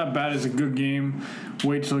 it's not that bad. It's a good game.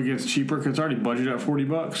 Wait till it gets cheaper, because it's already budgeted at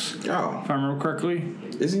 $40. Oh. If I remember correctly.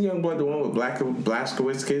 Isn't Youngblood the one with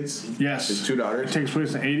Blazkowicz kids? Yes. His 2 daughters? It takes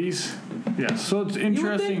place in the 80s. Yes. So it's interesting.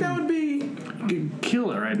 You would think that would be...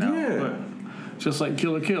 Kill it right now. Yeah. But just like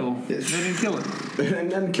Kill a Kill. They didn't kill it.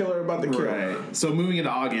 And then kill her about the kill. Right. So moving into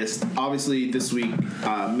August, obviously this week,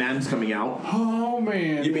 Madden's coming out. Oh,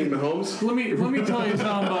 man. You mean Mahomes? Let me tell you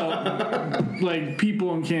something about like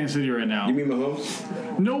people in Kansas City right now. You mean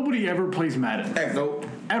Mahomes? Nobody ever plays Madden. Nope.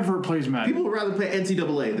 Ever plays Madden. People would rather play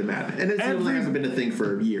NCAA than Madden. And NCAA hasn't been a thing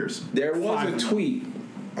for years. There was a tweet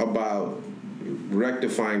about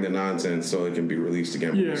rectifying the nonsense so it can be released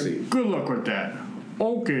again. Yeah, We'll see. good luck with that.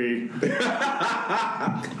 Okay.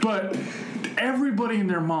 But everybody and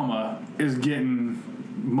their mama is getting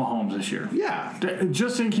Mahomes this year. Yeah.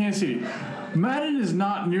 Just in Kansas City. Madden is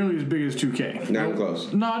not nearly as big as 2K. Not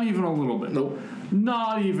close. Not even a little bit. Nope.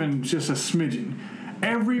 Not even just a smidgen.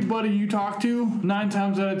 everybody you talk to, 9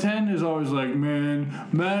 times out of 10, is always like, man,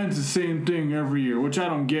 Madden's the same thing every year, which I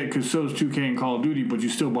don't get because so is 2K and Call of Duty, but you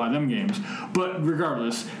still buy them games. But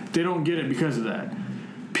regardless, they don't get it because of that.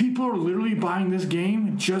 People are literally buying this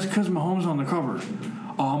game just because Mahomes on the cover.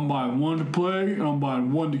 I'm buying one to play, and I'm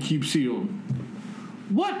buying one to keep sealed.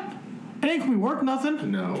 What? It ain't gonna be worth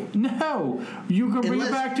nothing. No. You can bring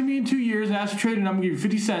it back to me in 2 years, ask for trade, and I'm gonna give you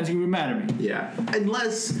 50 cents. You're gonna be mad at me. Yeah.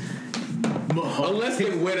 Unless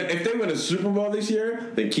they win, if they win a Super Bowl this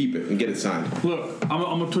year, then keep it and get it signed. Look, I'm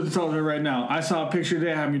gonna put this out there right now. I saw a picture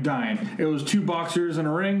today, had me dying. It was 2 boxers in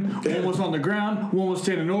a ring. One was on the ground, one was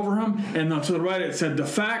standing over him, and to the right it said the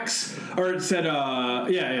facts, or it said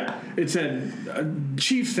it said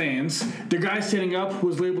Chiefs fans. The guy standing up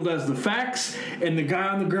was labeled as the facts, and the guy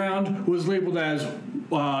on the ground was labeled as 2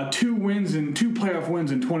 playoff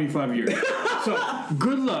wins in 25 years. So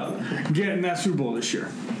good luck getting that Super Bowl this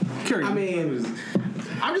year. I mean,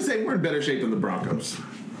 I'm just saying we're in better shape than the Broncos.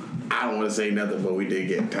 I don't want to say nothing, but we did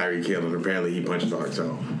get Tyreek Hill, and apparently he punched hard,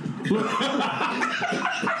 so.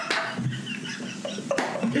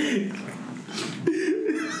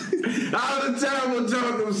 That was a terrible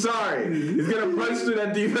joke, I'm sorry. He's going to punch through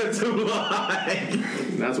that defensive line.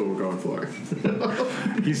 That's what we're going for.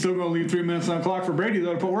 He's still going to leave 3 minutes on the clock for Brady,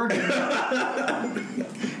 though, to put work in.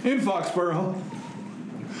 In Foxborough.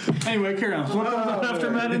 Anyway, carry on. So what comes up after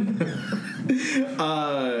Madden?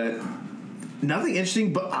 Nothing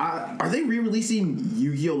interesting, but are they re-releasing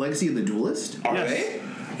Yu-Gi-Oh! Legacy of the Duelist? Are they?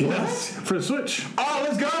 Yes. For the Switch. Oh,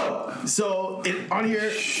 let's go! So, on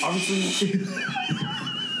here, obviously...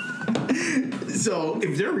 So,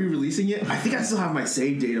 if they're re-releasing it, I think I still have my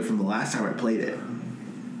save data from the last time I played it.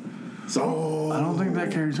 So I don't think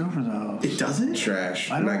that carries over though. It doesn't?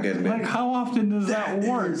 Trash. I'm not getting it. Like, how often does that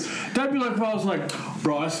work? That'd be like if I was like,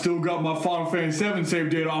 bro, I still got my Final Fantasy VII save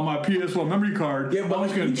data on my PS1 memory card. Yeah, but I'm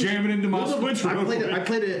just gonna jam it into my Switch. I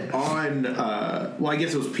played it on. I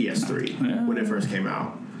guess it was PS3 when it first came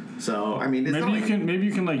out. So I mean, it's maybe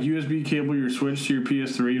you can like USB cable your Switch to your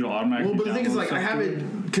PS3. It'll automatically. Well, but the thing is, like, I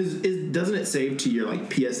haven't because doesn't it save to your like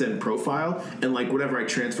PSN profile and like whatever I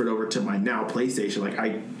transferred over to my now PlayStation, like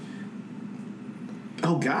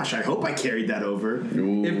oh gosh, I hope I carried that over.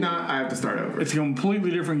 Ooh. If not, I have to start over. It's a completely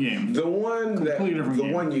different game. The one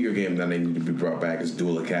Yu-Gi-Oh game that needed to be brought back is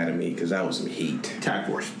Duel Academy because that was some heat. Tag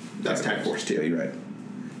Force. That's Tag Force 2. Yeah, you're right.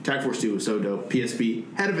 Tag Force 2 was so dope.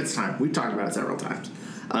 PSP, ahead of its time. We've talked about it several times.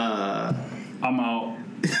 I'm out.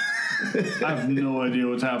 I have no idea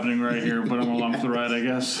what's happening right here, but I'm along for the ride, I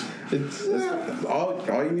guess. All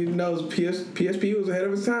you need to know is PSP was ahead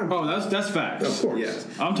of its time. Oh, that's facts. Of course. Yes.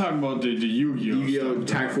 I'm talking about the Yu-Gi-Oh!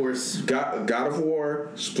 Tag Force. God of War,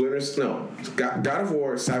 God of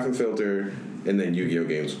War, Siphon Filter, and then Yu-Gi-Oh!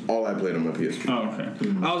 Games. All I played on my PSP. Oh, okay.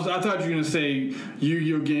 Mm-hmm. I thought you were gonna say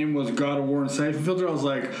Yu-Gi-Oh! Game was God of War and Siphon Filter. I was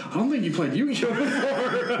like, I don't think you played Yu-Gi-Oh! before.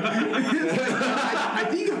 I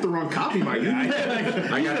think you got the wrong copy, my guy.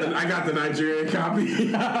 I got the Nigerian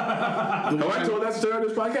copy. Have I told that story on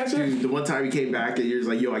this podcast yet? Dude, the one time he came back and he was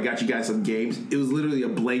like, yo, I got you guys some games. It was literally a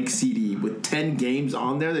blank CD with 10 games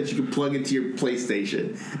on there that you could plug into your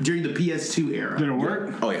PlayStation during the PS2 era. Did it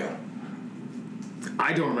work? Oh, yeah.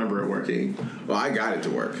 I don't remember it working. Well, I got it to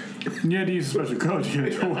work. You had to use a special code to get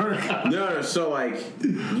it to work. No, so like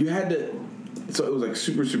you had to. So it was like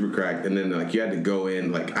super, super cracked, and then like you had to go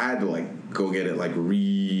in. Like I had to like go get it like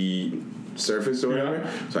resurfaced or whatever.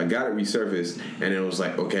 Yeah. So I got it resurfaced, and it was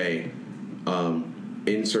like okay,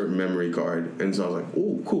 insert memory card, and so I was like,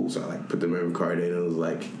 oh, cool. So I like put the memory card in, and it was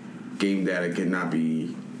like game data could not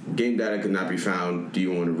be found. Do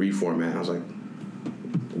you want to reformat? I was like,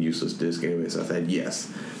 useless disk anyway. So I said yes.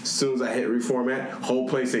 As soon as I hit reformat, whole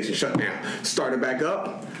PlayStation shut down. Started back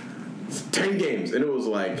up. 10 games, and it was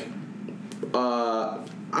like. I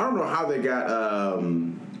don't know how they got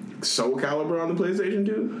Soul Calibur on the PlayStation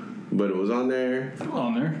 2, but it was on there. Still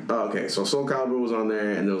on there. Oh, okay, so Soul Calibur was on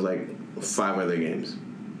there, and there was like 5 other games.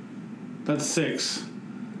 That's 6.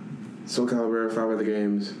 Soul Calibur, 5 other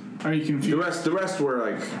games. Are you confused? The rest were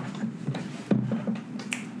like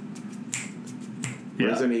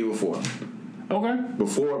Resident Evil 4. Okay.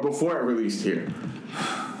 Before it released here.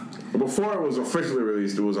 Before it was officially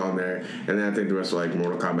released, it was on there, and then I think the rest were like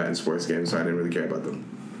Mortal Kombat and sports games, so I didn't really care about them.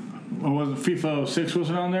 Well, was FIFA 06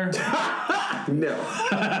 wasn't on there? No.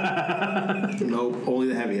 Nope, only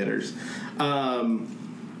the heavy hitters. Other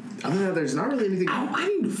than that, there's not really anything. I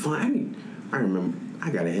need to find. I remember. I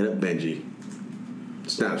gotta hit up Benji.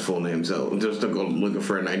 It's not his full name, so just go looking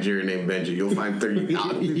for a Nigerian named Benji. You'll find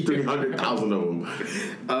 300,000 of them.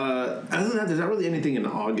 Other than that, there's not really anything in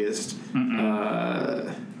August.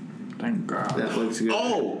 Thank God. That looks good.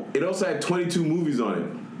 Oh, it also had 22 movies on it.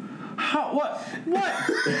 How? What?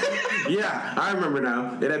 Yeah, I remember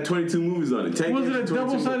now. It had 22 movies on it. Was it a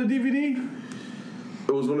double-sided DVD?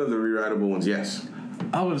 It was one of the rewritable ones, yes.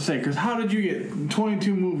 I was going to say, because how did you get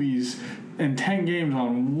 22 movies and 10 games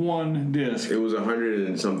on one disc? It was 100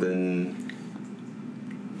 and something.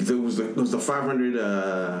 It was the 500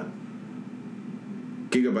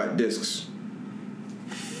 gigabyte discs.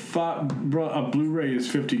 A Blu-ray is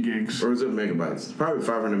 50 gigs. Or was it megabytes? Probably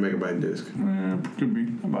 500 megabyte disc. Could be.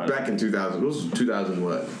 Back in 2000. It was 2000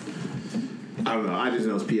 what? I don't know. I just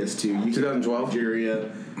know it's PS2. 2012?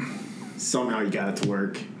 Nigeria. Somehow you got it to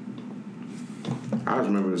work. I just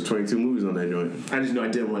remember there was 22 movies on that joint. I just know I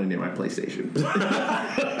didn't want it near my PlayStation.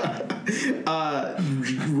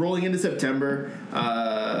 Rolling into September,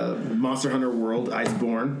 Monster Hunter World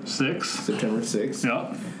Iceborne. 6. September 6th.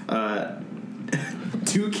 Yep.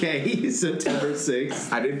 2K, September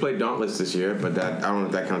 6th. I did play Dauntless this year, but I don't know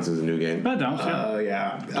if that counts as a new game. That don't.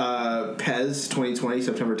 Yeah. PES 2020,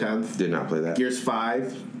 September 10th. Did not play that. Gears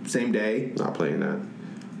 5, same day. Not playing that.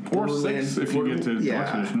 Or 6 if you get to the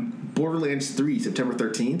deluxe edition. Borderlands 3, September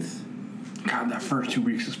 13th. God, that first 2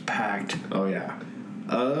 weeks is packed. Oh, yeah.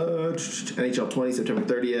 NHL 20, September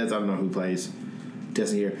 30th. I don't know who plays.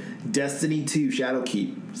 Destiny here. Destiny 2,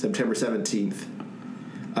 Shadowkeep, September 17th.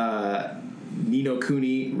 Ni no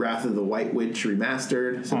Kuni, Wrath of the White Witch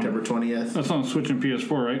Remastered, September 20th. That's on Switch and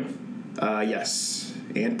PS4, right? Yes.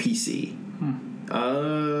 And PC.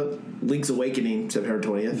 Link's Awakening, September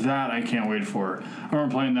 20th. That I can't wait for. I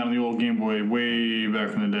remember playing that on the old Game Boy way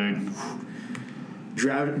back in the day.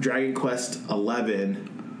 Dragon Quest 11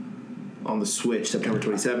 on the Switch, September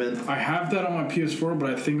 27th. I have that on my PS4, but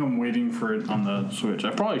I think I'm waiting for it on the Switch.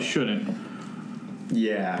 I probably shouldn't.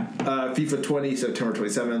 Yeah. FIFA 20, September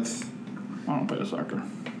 27th. I don't play the soccer.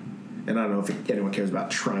 And I don't know if anyone cares about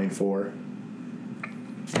Trine 4.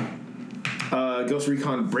 Ghost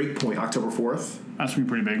Recon Breakpoint, October 4th. That's going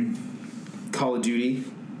to be pretty big. Call of Duty,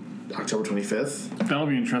 October 25th. That'll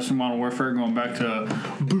be interesting. Modern Warfare going back to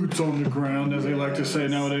boots on the ground, as they like to say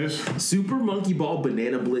nowadays. Super Monkey Ball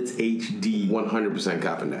Banana Blitz HD. 100%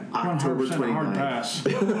 copping that. October 29th. Hard pass.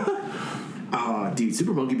 Dude,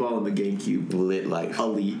 Super Monkey Ball in the GameCube. Lit life.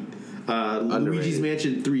 Elite. Luigi's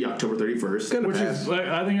Mansion 3, October 31st. Which is,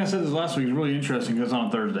 I think I said this last week, is really interesting because it's on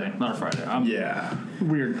a Thursday, not a Friday. Yeah.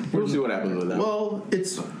 Weird. We'll see what happens with that. Well,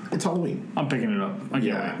 it's Halloween. I'm picking it up. I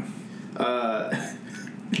can't wait.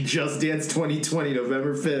 Just Dance 2020,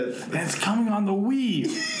 November 5th. It's coming on the Wii.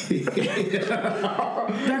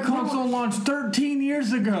 That console launched 13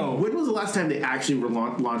 years ago. When was the last time they actually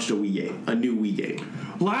launched a Wii game? A new Wii game?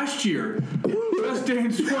 Last year. Just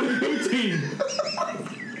Dance 2018.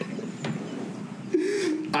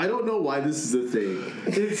 I don't know why this is a thing.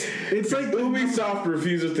 It's like Ubisoft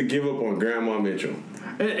refuses to give up on Grandma Mitchell.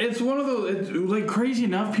 It's one of those, like, crazy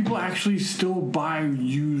enough, people actually still buy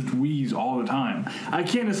used Wiis all the time. I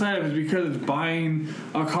can't decide if it's because it's buying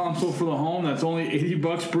a console for the home that's only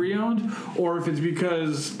 $80 pre-owned, or if it's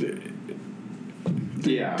because they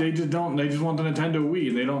just want the Nintendo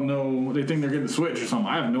Wii. They don't know, they think they're getting the Switch or something.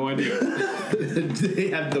 I have no idea. They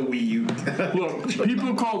have the Wii U. Look,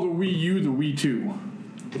 people call the Wii U the Wii 2.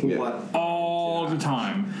 Yeah. What? All the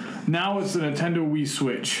time. Now it's the Nintendo Wii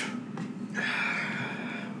Switch.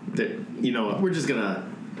 You know what? We're just gonna.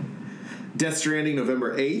 Death Stranding,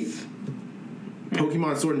 November 8th.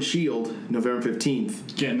 Pokemon Sword and Shield, November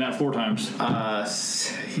 15th. Getting that 4 times.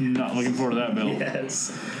 Not looking forward to that, Bill.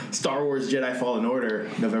 Yes. Star Wars Jedi Fallen Order,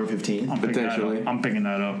 November 15th. I'm picking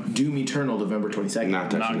that up. Doom Eternal, November 22nd. Not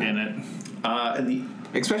getting it.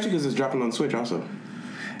 Especially because it's dropping on Switch also.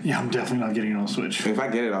 Yeah, I'm definitely not getting it on Switch. If I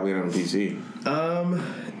get it, I'll get it on PC.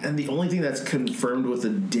 And the only thing that's confirmed with a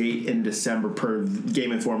date in December per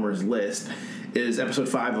Game Informer's list is episode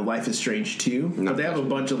 5 of Life is Strange 2. But they have a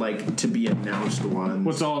bunch of like to be announced ones.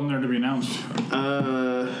 What's all in there to be announced?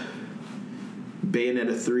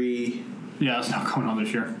 Bayonetta 3. Yeah, it's not coming on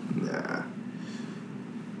this year. Nah.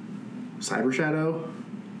 Cyber Shadow.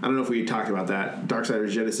 I don't know if we talked about that.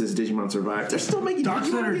 Darksiders Genesis, Digimon Survive. They're still making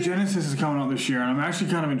Darksiders Genesis is coming out this year, and I'm actually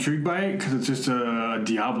kind of intrigued by it because it's just a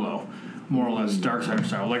Diablo, more or less Darksiders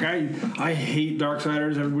style. Like I hate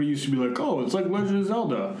Darksiders. Everybody used to be like, "Oh, it's like Legend of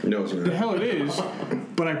Zelda." No, it's not. The hell it is.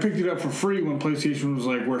 But I picked it up for free when PlayStation was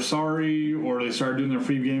like, "We're sorry," or they started doing their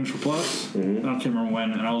free games for Plus. Mm-hmm. I can't remember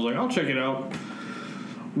when, and I was like, "I'll check it out."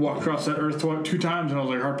 Walked across that earth 2 times, and I was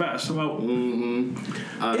like, hard pass. I'm out.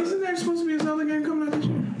 Mm-hmm. Isn't there supposed to be a Zelda game coming out this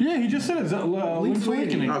year? Yeah, he just said it's Link's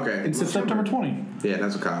Awakening. Okay. It's September 20. Yeah,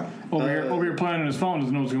 that's a cop. Over here playing on his phone,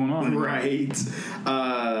 doesn't know what's going on. Right.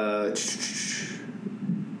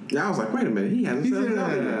 Yeah, I was like, wait a minute, he hasn't said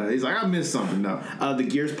nothing. He's like, I missed something. No, the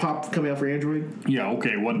Gears Pop coming out for Android. Yeah,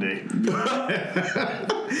 okay, one day.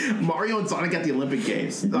 Mario and Sonic at the Olympic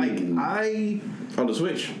Games. Like On the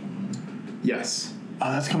Switch. Yes.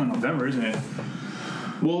 Oh, that's coming November, isn't it?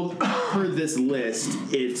 Well, per this list,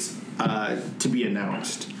 it's to be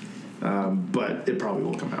announced, but it probably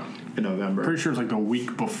will come out in November. Pretty sure it's like the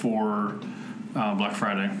week before Black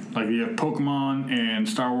Friday. Like you have Pokemon and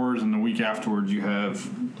Star Wars, and the week afterwards you have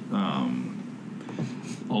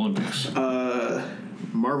Olympics.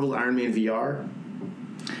 Marvel Iron Man VR.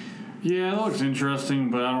 Yeah, that looks interesting,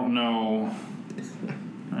 but I don't know.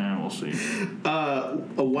 We'll see.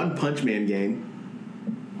 A One Punch Man game.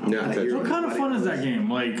 Yeah, What kind of fun is that game?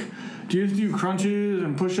 Like, do you have to do crunches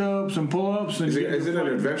and push-ups and pull-ups? And is it an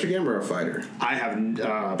adventure game or a fighter? I have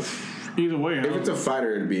either way. If it's a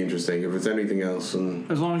fighter, it'd be interesting. If it's anything else,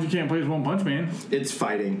 as long as you can't play as One Punch Man. It's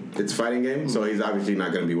fighting. It's fighting game, so he's obviously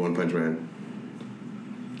not going to be One Punch Man.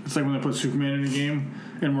 It's like when they put Superman in a game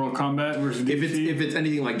in Mortal Kombat versus DC. If it's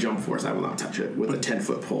anything like Jump Force, I will not touch it with a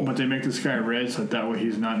 10-foot pole. But they make this guy red, so that way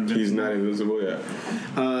he's not invincible. He's not invincible, yeah.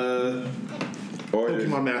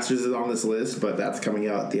 Pokemon Masters is on this list, but that's coming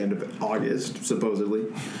out at the end of August, supposedly.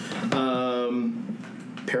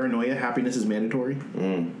 Paranoia, Happiness is Mandatory.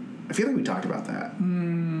 I feel like we talked about that.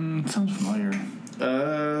 Sounds familiar.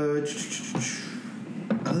 Other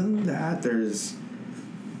than that, there's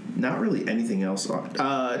not really anything else on.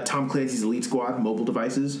 Tom Clancy's Elite Squad, mobile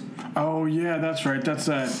devices. Oh, yeah, that's right. That's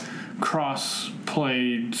that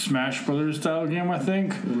cross-play Smash Brothers style game, I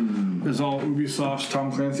think. It's all Ubisoft's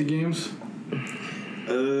Tom Clancy games.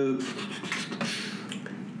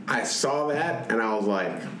 I saw that and I was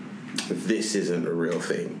like, this isn't a real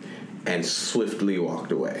thing, and swiftly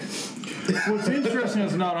walked away. What's interesting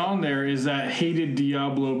that's not on there is that hated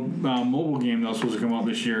Diablo mobile game that was supposed to come out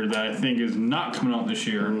this year that I think is not coming out this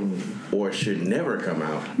year. Or should never come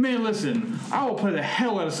out. Man, listen, I will play the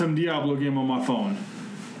hell out of some Diablo game on my phone.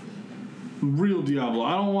 Real Diablo.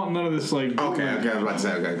 I don't want none of this like. Okay, I was about to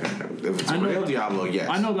say, okay. If it's real Diablo, yes.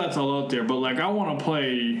 I know that's all out there, but like I want to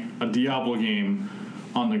play a Diablo game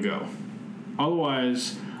on the go.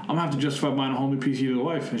 Otherwise, I'm gonna have to justify buying a whole new PC to the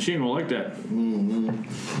wife, and she ain't gonna like that.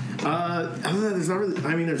 Other than that, there's not really.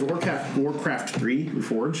 I mean, there's Warcraft 3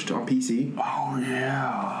 Reforged on PC. Oh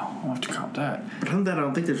yeah, I'll have to cop that. Other than that, I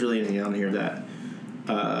don't think there's really anything on here that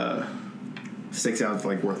sticks out as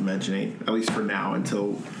like worth mentioning. At least for now,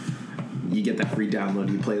 until you get that free download,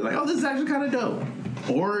 you play like, oh, this is actually kind of dope.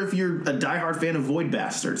 Or if you're a diehard fan of Void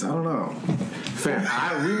Bastards, I don't know.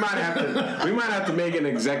 We might have to make an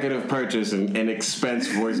executive purchase and expense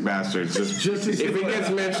Voice Bastards. Just if it gets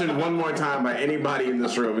mentioned one more time by anybody in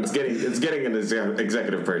this room, it's getting an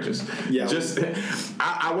executive purchase. Yeah.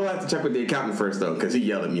 I will have to check with the accountant first though, because he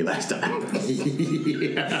yelled at me last time.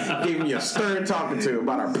 Gave me a stern talking to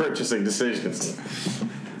about our purchasing decisions.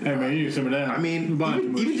 Hey man, you need some of that. I mean,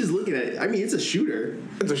 even just looking at it, I mean, it's a shooter.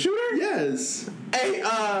 It's a shooter? Yes. Hey,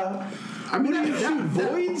 I mean,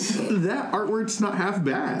 that artwork's not half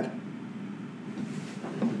bad.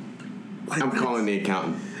 I'm calling the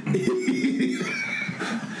accountant.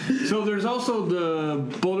 So there's also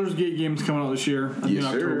the Baldur's Gate games coming out this year in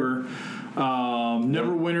October.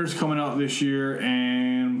 Neverwinter's coming out this year,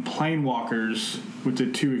 and Planewalkers with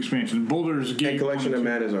the 2 expansions. Baldur's Gate. And Collection of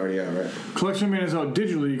Man is already out, right? Collection of Man is out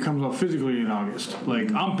digitally. It comes out physically in August.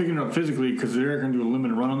 Like, I'm picking it up physically because they're going to do a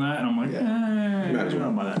limited run on that, and I'm like, I don't know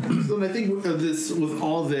about that. So I think with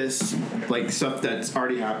all this like stuff that's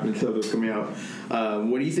already happened, stuff that's coming out,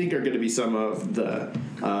 what do you think are going to be some of the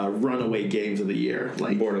runaway games of the year?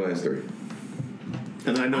 Like Borderlands 3.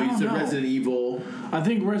 And I know you said Resident Evil. I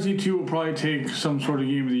think Resident 2 will probably take some sort of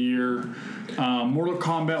game of the year. Mortal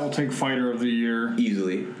Kombat will take Fighter of the Year.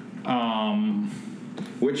 Easily.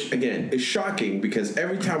 Which, again, is shocking because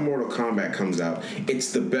every time Mortal Kombat comes out,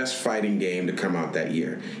 it's the best fighting game to come out that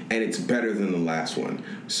year. And it's better than the last one.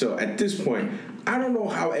 So at this point, I don't know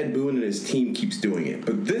how Ed Boon and his team keeps doing it,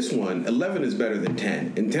 but this one, 11 is better than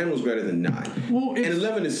 10, and 10 was better than 9. Well, and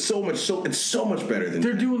 11 is it's so much better than 10.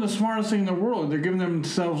 They're doing the smartest thing in the world. They're giving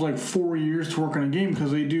themselves like 4 years to work on a game because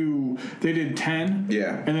they did 10,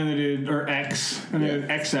 yeah, and then they did X, and they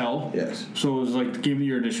did XL, yes. So it was like the Game of the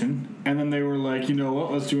Year edition, and then they were like, you know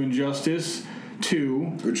what, let's do Injustice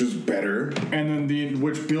 2, which was better, and then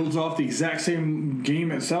which builds off the exact same game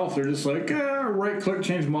itself. They're just like, right click,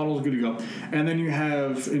 change models, good to go. And then you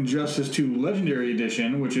have Injustice 2 Legendary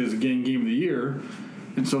Edition, which is again Game of the Year.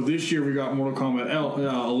 And so this year we got Mortal Kombat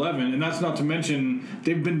 11, and that's not to mention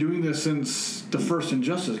they've been doing this since the first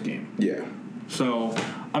Injustice game. Yeah. So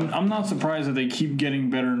I'm not surprised that they keep getting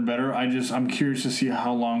better and better. I'm curious to see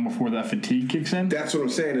how long before that fatigue kicks in. That's what I'm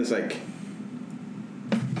saying. Is like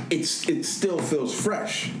it still feels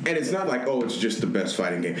fresh, and it's not like, oh, it's just the best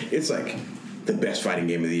fighting game. It's like the best fighting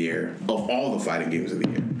game of the year of all the fighting games of the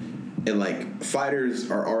year. And like fighters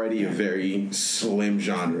are already a very slim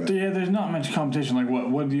genre. Yeah, there's not much competition. Like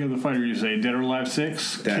what the other fighter you say? Dead or Alive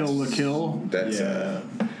 6? Kill the Kill?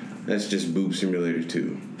 That's just Boob Simulator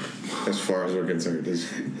 2. As far as we're concerned.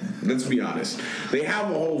 Let's be honest. They have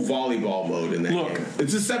a whole volleyball mode in that game.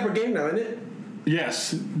 It's a separate game now, isn't it?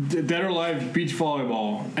 Yes, Dead or Alive beach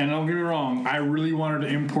volleyball. And don't get me wrong, I really wanted to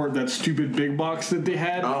import that stupid big box that they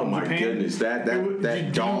had from Japan. Goodness, that doll. You know what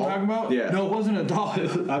I'm talking about? Yeah. No, it wasn't a doll.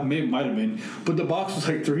 It might have been. But the box was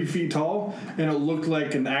like 3 feet tall, and it looked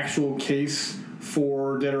like an actual case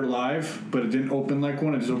for Dead or Alive, but it didn't open like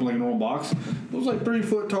one. It just opened like a normal box. It was like 3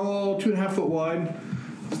 foot tall, 2.5 foot wide.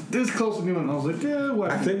 This close to doing it, and I was like, yeah, what?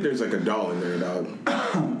 I think there's like a doll in there, dog.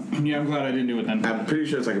 Yeah, I'm glad I didn't do it then. I'm pretty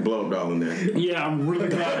sure it's like a blow-up doll in there. Yeah, I'm really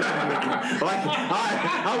glad.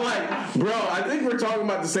 I'm like, bro, I think we're talking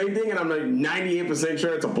about the same thing, and I'm like 98%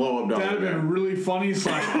 sure it's a blow-up doll. That'd have been really funny /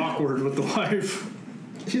 awkward with the wife.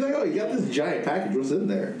 She's like, oh, you got this giant package. What's in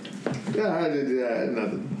there? Yeah, I did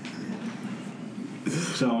nothing.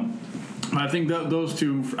 So, I think those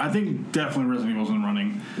two. I think definitely Resident Evil's in the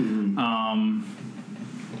running. Mm-hmm.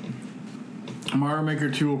 Mario Maker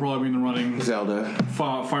 2 will probably be in the running. Zelda.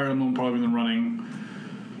 Fire Emblem will probably be in the running.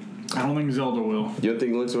 I don't think Zelda will. You don't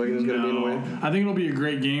think Link's Awakening is going to be in the way? I think it'll be a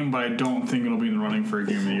great game, but I don't think it'll be in the running for a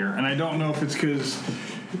Game of the Year. And I don't know if it's because...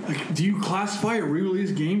 Like, do you classify a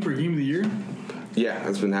re-release game for Game of the Year? Yeah,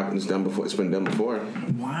 that's been happening. It's done before. It's been done before.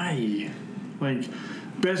 Why? Like,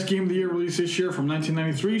 best Game of the Year released this year from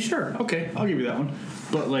 1993? Sure. Okay, I'll give you that one.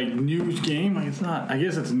 But, like, new game? Like, it's not... I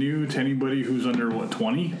guess it's new to anybody who's under,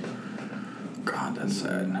 20? God, that's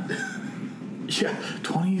sad. Yeah,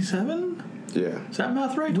 27? Yeah. Is that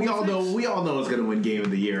math right? 26? We all know it's going to win Game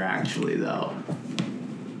of the Year, actually, though.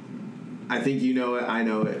 I think you know it. I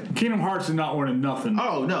know it. Kingdom Hearts is not winning nothing.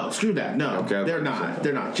 Oh, no. Screw that. No. Okay, they're not.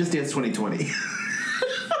 They're not. Just Dance 2020.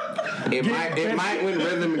 It might win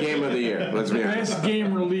Rhythm Game of the Year. Let's be honest. Best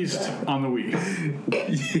game released on the Wii.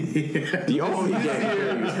 Yeah. The only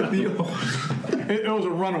game. It was a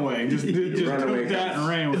runaway. Just took that and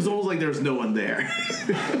ran with it. It was almost like there was no one there.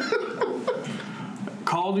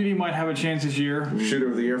 Call of Duty might have a chance this year. Shooter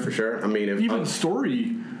of the Year for sure. I mean, even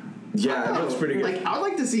story. Yeah, that looks pretty good. Like, I would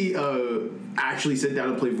like to see actually sit down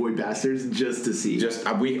and play Void Bastards just to see.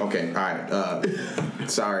 Okay, all right.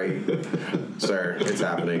 Sorry, sir, it's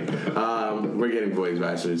happening. We're getting Void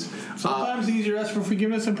Bastards. Sometimes it's easier to ask for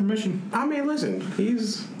forgiveness and permission. I mean, listen,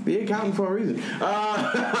 he's the accountant for a reason.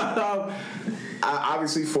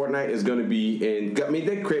 Obviously, Fortnite is going to be in... I mean,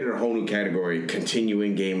 they created a whole new category,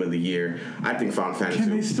 continuing game of the year. I think Final Fantasy... Can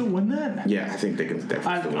they still win that? Yeah, I think they can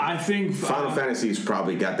definitely still win. I think... Final Fantasy's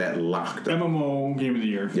probably got that locked up. MMO game of the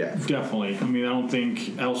year. Yeah. Definitely. I mean, I don't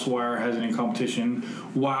think Elsewhere has any competition.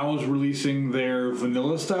 WoW is releasing their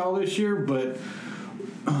vanilla style this year, but...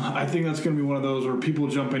 I think that's going to be one of those where people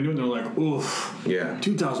jump into it and they're like, oof. Yeah.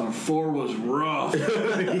 2004 was rough.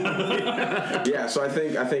 Yeah, so I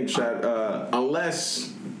think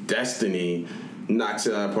unless Destiny knocks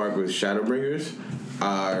it out of the park with Shadowbringers,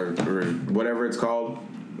 or whatever it's called,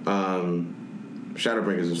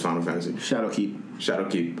 Shadowbringers is Final Fantasy.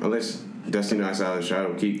 Shadowkeep. Unless Destiny knocks out of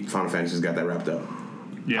Shadowkeep, Final Fantasy's got that wrapped up.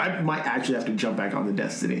 Yeah. I might actually have to jump back on the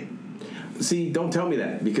Destiny. See, don't tell me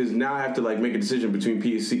that, because now I have to make a decision between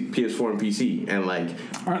PS4 and PC, and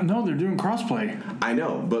no, they're doing crossplay. I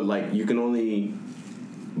know, but you can only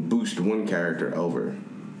boost one character over,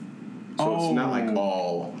 so it's not like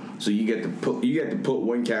all. So you get to put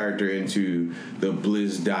one character into the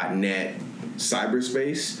Blizz.net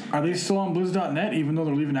cyberspace. Are they still on Blizz.net even though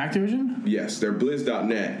they're leaving Activision? Yes, they're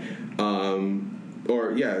Blizz.net.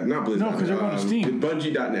 Or, not Blizzard. No, because they're going to Steam.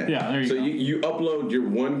 Bungie.net. Yeah, there you go. So you upload your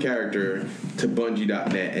one character to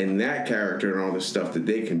Bungie.net, and that character and all the stuff that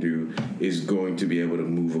they can do is going to be able to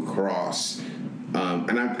move across.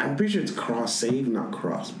 And I'm pretty sure it's cross-save, not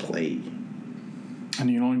cross-play. And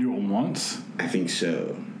you can only do it once? I think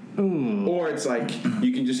so. Ooh. Or it's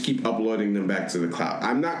you can just keep uploading them back to the cloud.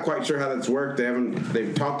 I'm not quite sure how that's worked.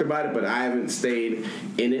 They've talked about it, but I haven't stayed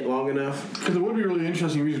in it long enough. Because it would be really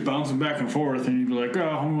interesting if you just bouncing back and forth and you'd be like,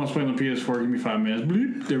 oh, who wants to play on the PS4? Give me 5 minutes.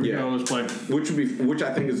 Bleep. There we go. Let's play. Which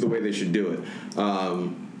I think is the way they should do it.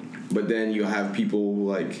 But then you'll have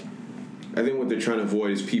people I think what they're trying to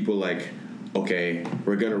avoid is people okay,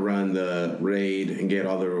 we're going to run the raid and get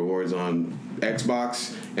all the rewards on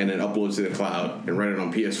Xbox, and then upload to the cloud, and run it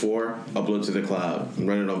on PS4, upload to the cloud, and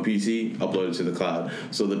run it on PC, upload it to the cloud.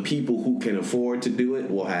 So the people who can afford to do it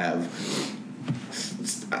will have,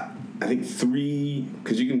 I think 3,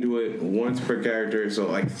 because you can do it once per character, so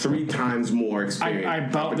like 3 times more experience. I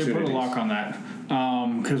doubt they put a lock on that,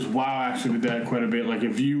 because WoW actually did that quite a bit. Like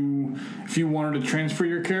if you wanted to transfer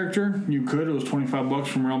your character, you could. It was $25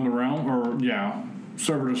 from realm to realm, or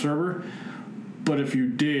server to server. But if you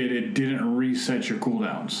did, it didn't reset your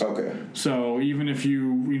cooldowns. Okay. So even if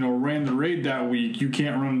you ran the raid that week, you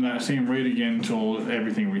can't run that same raid again until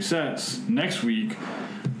everything resets next week.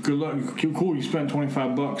 Good luck. Cool. You spent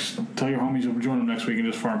 $25. Tell your homies you'll join them next week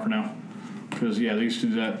and just farm for now. Because they used to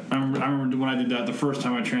do that. I remember when I did that the first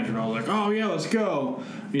time I transferred. I was like, oh yeah, let's go.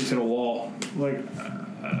 You just hit a wall. Like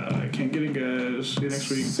I can't get it, guys. See you next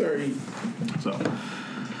week. Sorry. So.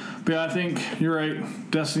 But yeah, I think you're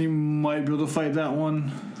right. Destiny might be able to fight that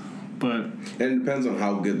one, but and it depends on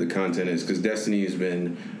how good the content is, because Destiny has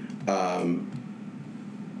been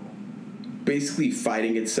basically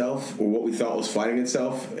fighting itself, or what we thought was fighting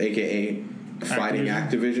itself, aka fighting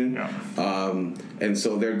Activision. Yeah. And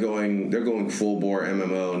so they're going full bore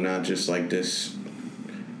MMO, not just like this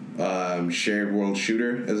shared world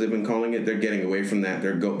shooter, as they've been calling it. They're getting away from that.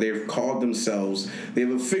 They've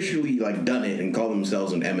officially done it and called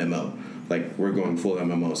themselves an MMO. Like, we're going full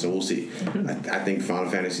MMO, so we'll see. I think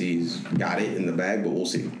Final Fantasy's got it in the bag, but we'll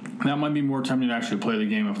see. That might be more tempting to actually play the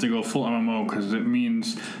game if they go full MMO, because it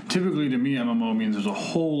means, typically to me, MMO means there's a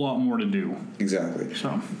whole lot more to do. Exactly.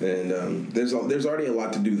 So, and there's already a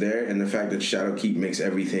lot to do there, and the fact that Shadowkeep makes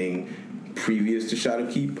everything previous to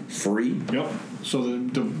Shadowkeep free. Yep. So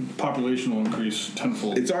the population will increase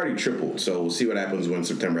tenfold. It's already tripled, so we'll see what happens when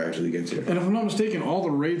September actually gets here. And if I'm not mistaken, all the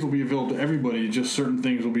raids will be available to everybody, just certain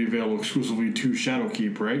things will be available exclusively to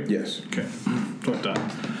Shadowkeep, right? Yes. Okay. So like that.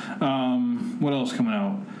 What else coming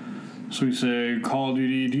out? So we say Call of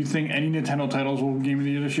Duty. Do you think any Nintendo titles will Game of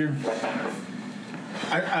the Year this year?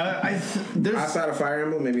 Outside of Fire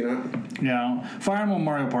Emblem, maybe not. Yeah, Fire Emblem,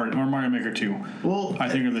 Mario Party, or Mario Maker 2. Well, I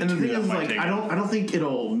think are the two thing that is, might take I don't think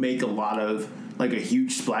it'll make a lot of a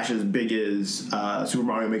huge splash as big as Super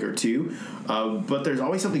Mario Maker 2. But there's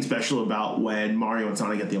always something special about when Mario and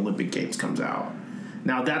Sonic at the Olympic Games comes out.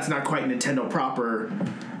 Now that's not quite Nintendo proper.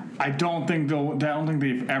 I don't think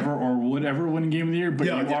they've ever or would ever win Game of the Year, but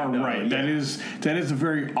you are right. Yeah. That is a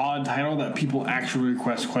very odd title that people actually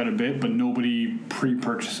request quite a bit, but nobody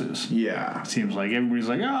pre-purchases. Yeah, it seems like everybody's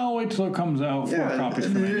like, oh, I'll wait till it comes out. 4 copies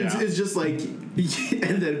for me. It's just like,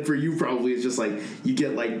 and then for you probably it's just like you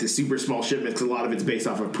get the super small shipments. A lot of it's based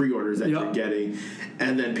off of pre-orders that you're getting,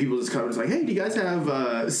 and then people just come and it's like, hey, do you guys have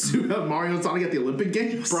Mario and Sonic at the Olympic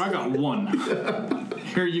Games? Bro, I got one.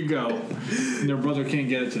 Here you go. And their brother can't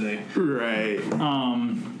get it today. Right.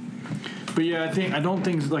 But yeah, I don't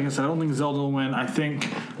think Zelda will win. I think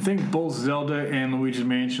both Zelda and Luigi's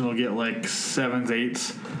Mansion will get 7s,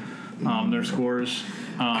 8s. Their scores.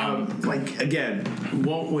 Again,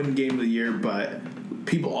 won't win Game of the Year, but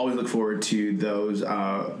people always look forward to those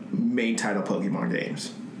main title Pokemon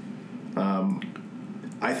games.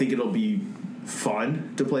 I think it'll be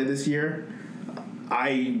fun to play this year.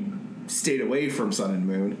 I stayed away from Sun and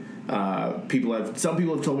Moon. Some people have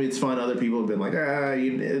told me it's fun. Other people have been like,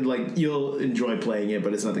 you'll enjoy playing it,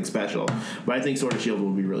 but it's nothing special. But I think Sword and Shield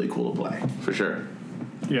will be really cool to play for sure.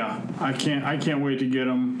 Yeah, I can't wait to get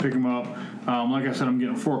them, pick them up. Like I said, I'm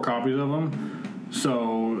getting 4 copies of them.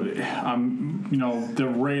 So the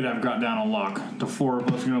raid I've got down on lock. The 4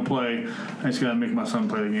 of us are gonna play. I just gotta make my son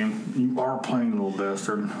play the game. You are playing, little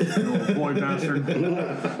bastard, little boy bastard.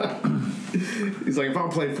 He's like, if I'm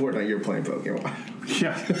playing Fortnite, you're playing Pokemon.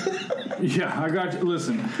 Yeah. I got you.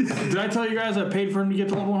 Listen, did I tell you guys I paid for him to get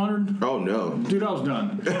to level 100? Oh no, dude, I was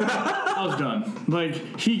done.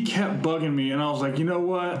 He kept bugging me, and I was like, you know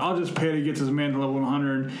what? I'll just pay to get this man to level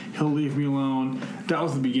 100. He'll leave me alone. That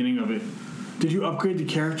was the beginning of it. Did you upgrade the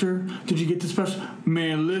character? Did you get the special?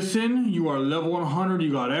 Man, listen, you are level 100.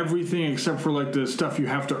 You got everything except for the stuff you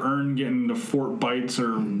have to earn getting the fort bites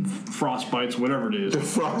or frost bites, whatever it is. The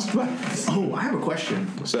frost bites. Oh, I have a question.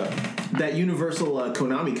 What's up? That universal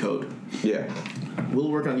Konami code. Yeah. Will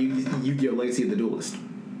it work on Yu-Gi-Oh! Legacy of the Duelist?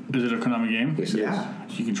 Is it a Konami game? Yes, yeah.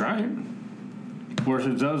 You can try it. Worse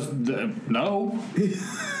it does, no.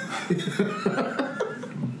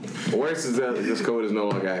 Worse is that this code is no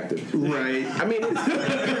longer active. Right. I mean,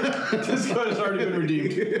 this code has already been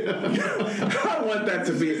redeemed. I want that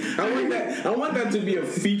to be a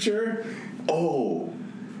feature. Oh,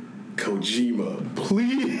 Kojima,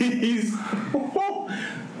 please.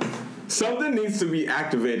 Something needs to be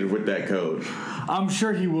activated with that code. I'm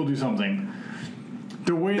sure he will do something.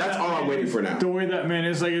 That's all I'm waiting for now. The way that man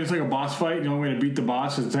is, it's like a boss fight. The only way to beat the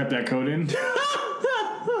boss is to type that code in.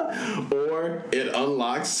 Or it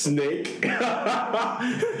unlocks Snake.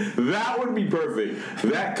 That would be perfect.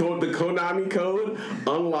 That code, the Konami code,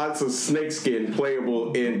 unlocks a Snake skin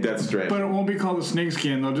playable in Death Stranding. But it won't be called a Snake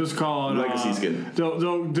skin. They'll just call it Legacy skin.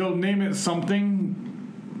 They'll name it something.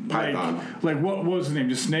 Python. Like what was his name?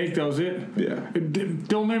 Just Snake. That was it. Yeah.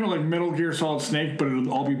 They'll name it like Metal Gear Solid Snake, but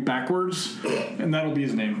it'll all be backwards, and that'll be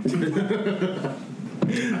his name.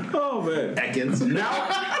 Oh man, Ekans. Now,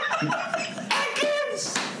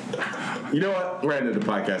 Ekans. You know what? We're ending the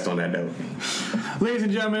podcast on that note. Ladies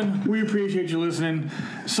and gentlemen, we appreciate you listening.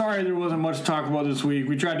 Sorry there wasn't much to talk about this week.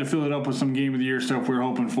 We tried to fill it up with some Game of the Year stuff we were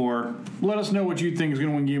hoping for. Let us know what you think is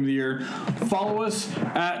going to win Game of the Year. Follow us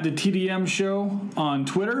at the TDM Show on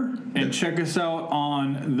Twitter, and check us out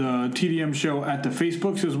on the TDM Show at the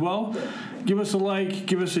Facebooks as well. Give us a like,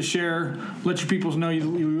 give us a share. Let your people know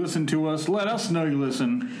you listen to us. Let us know you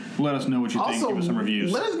listen. Let us know what you think. Give us some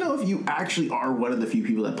reviews. Let us know if you actually are one of the few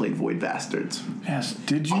people that played Void Bastards. Yes.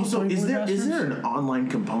 Did you? Also, play is Void Bastards? there an online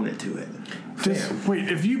component to it? Wait,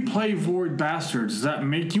 if you play Void Bastards, does that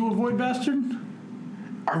make you a Void Bastard?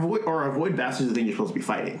 Are Void Bastards the thing you're supposed to be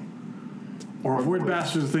fighting? Or a Void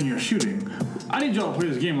Bastard is the thing you're shooting? I need y'all to play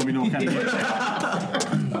this game. Let me know what kind of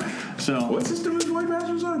game. So, what system is Void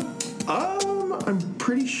Bastards on? I'm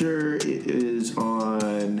pretty sure it is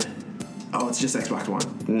on. Oh, it's just Xbox One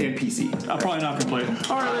and PC. I'm probably not gonna play it.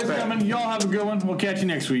 All right, ladies and gentlemen, y'all have a good one. We'll catch you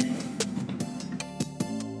next week.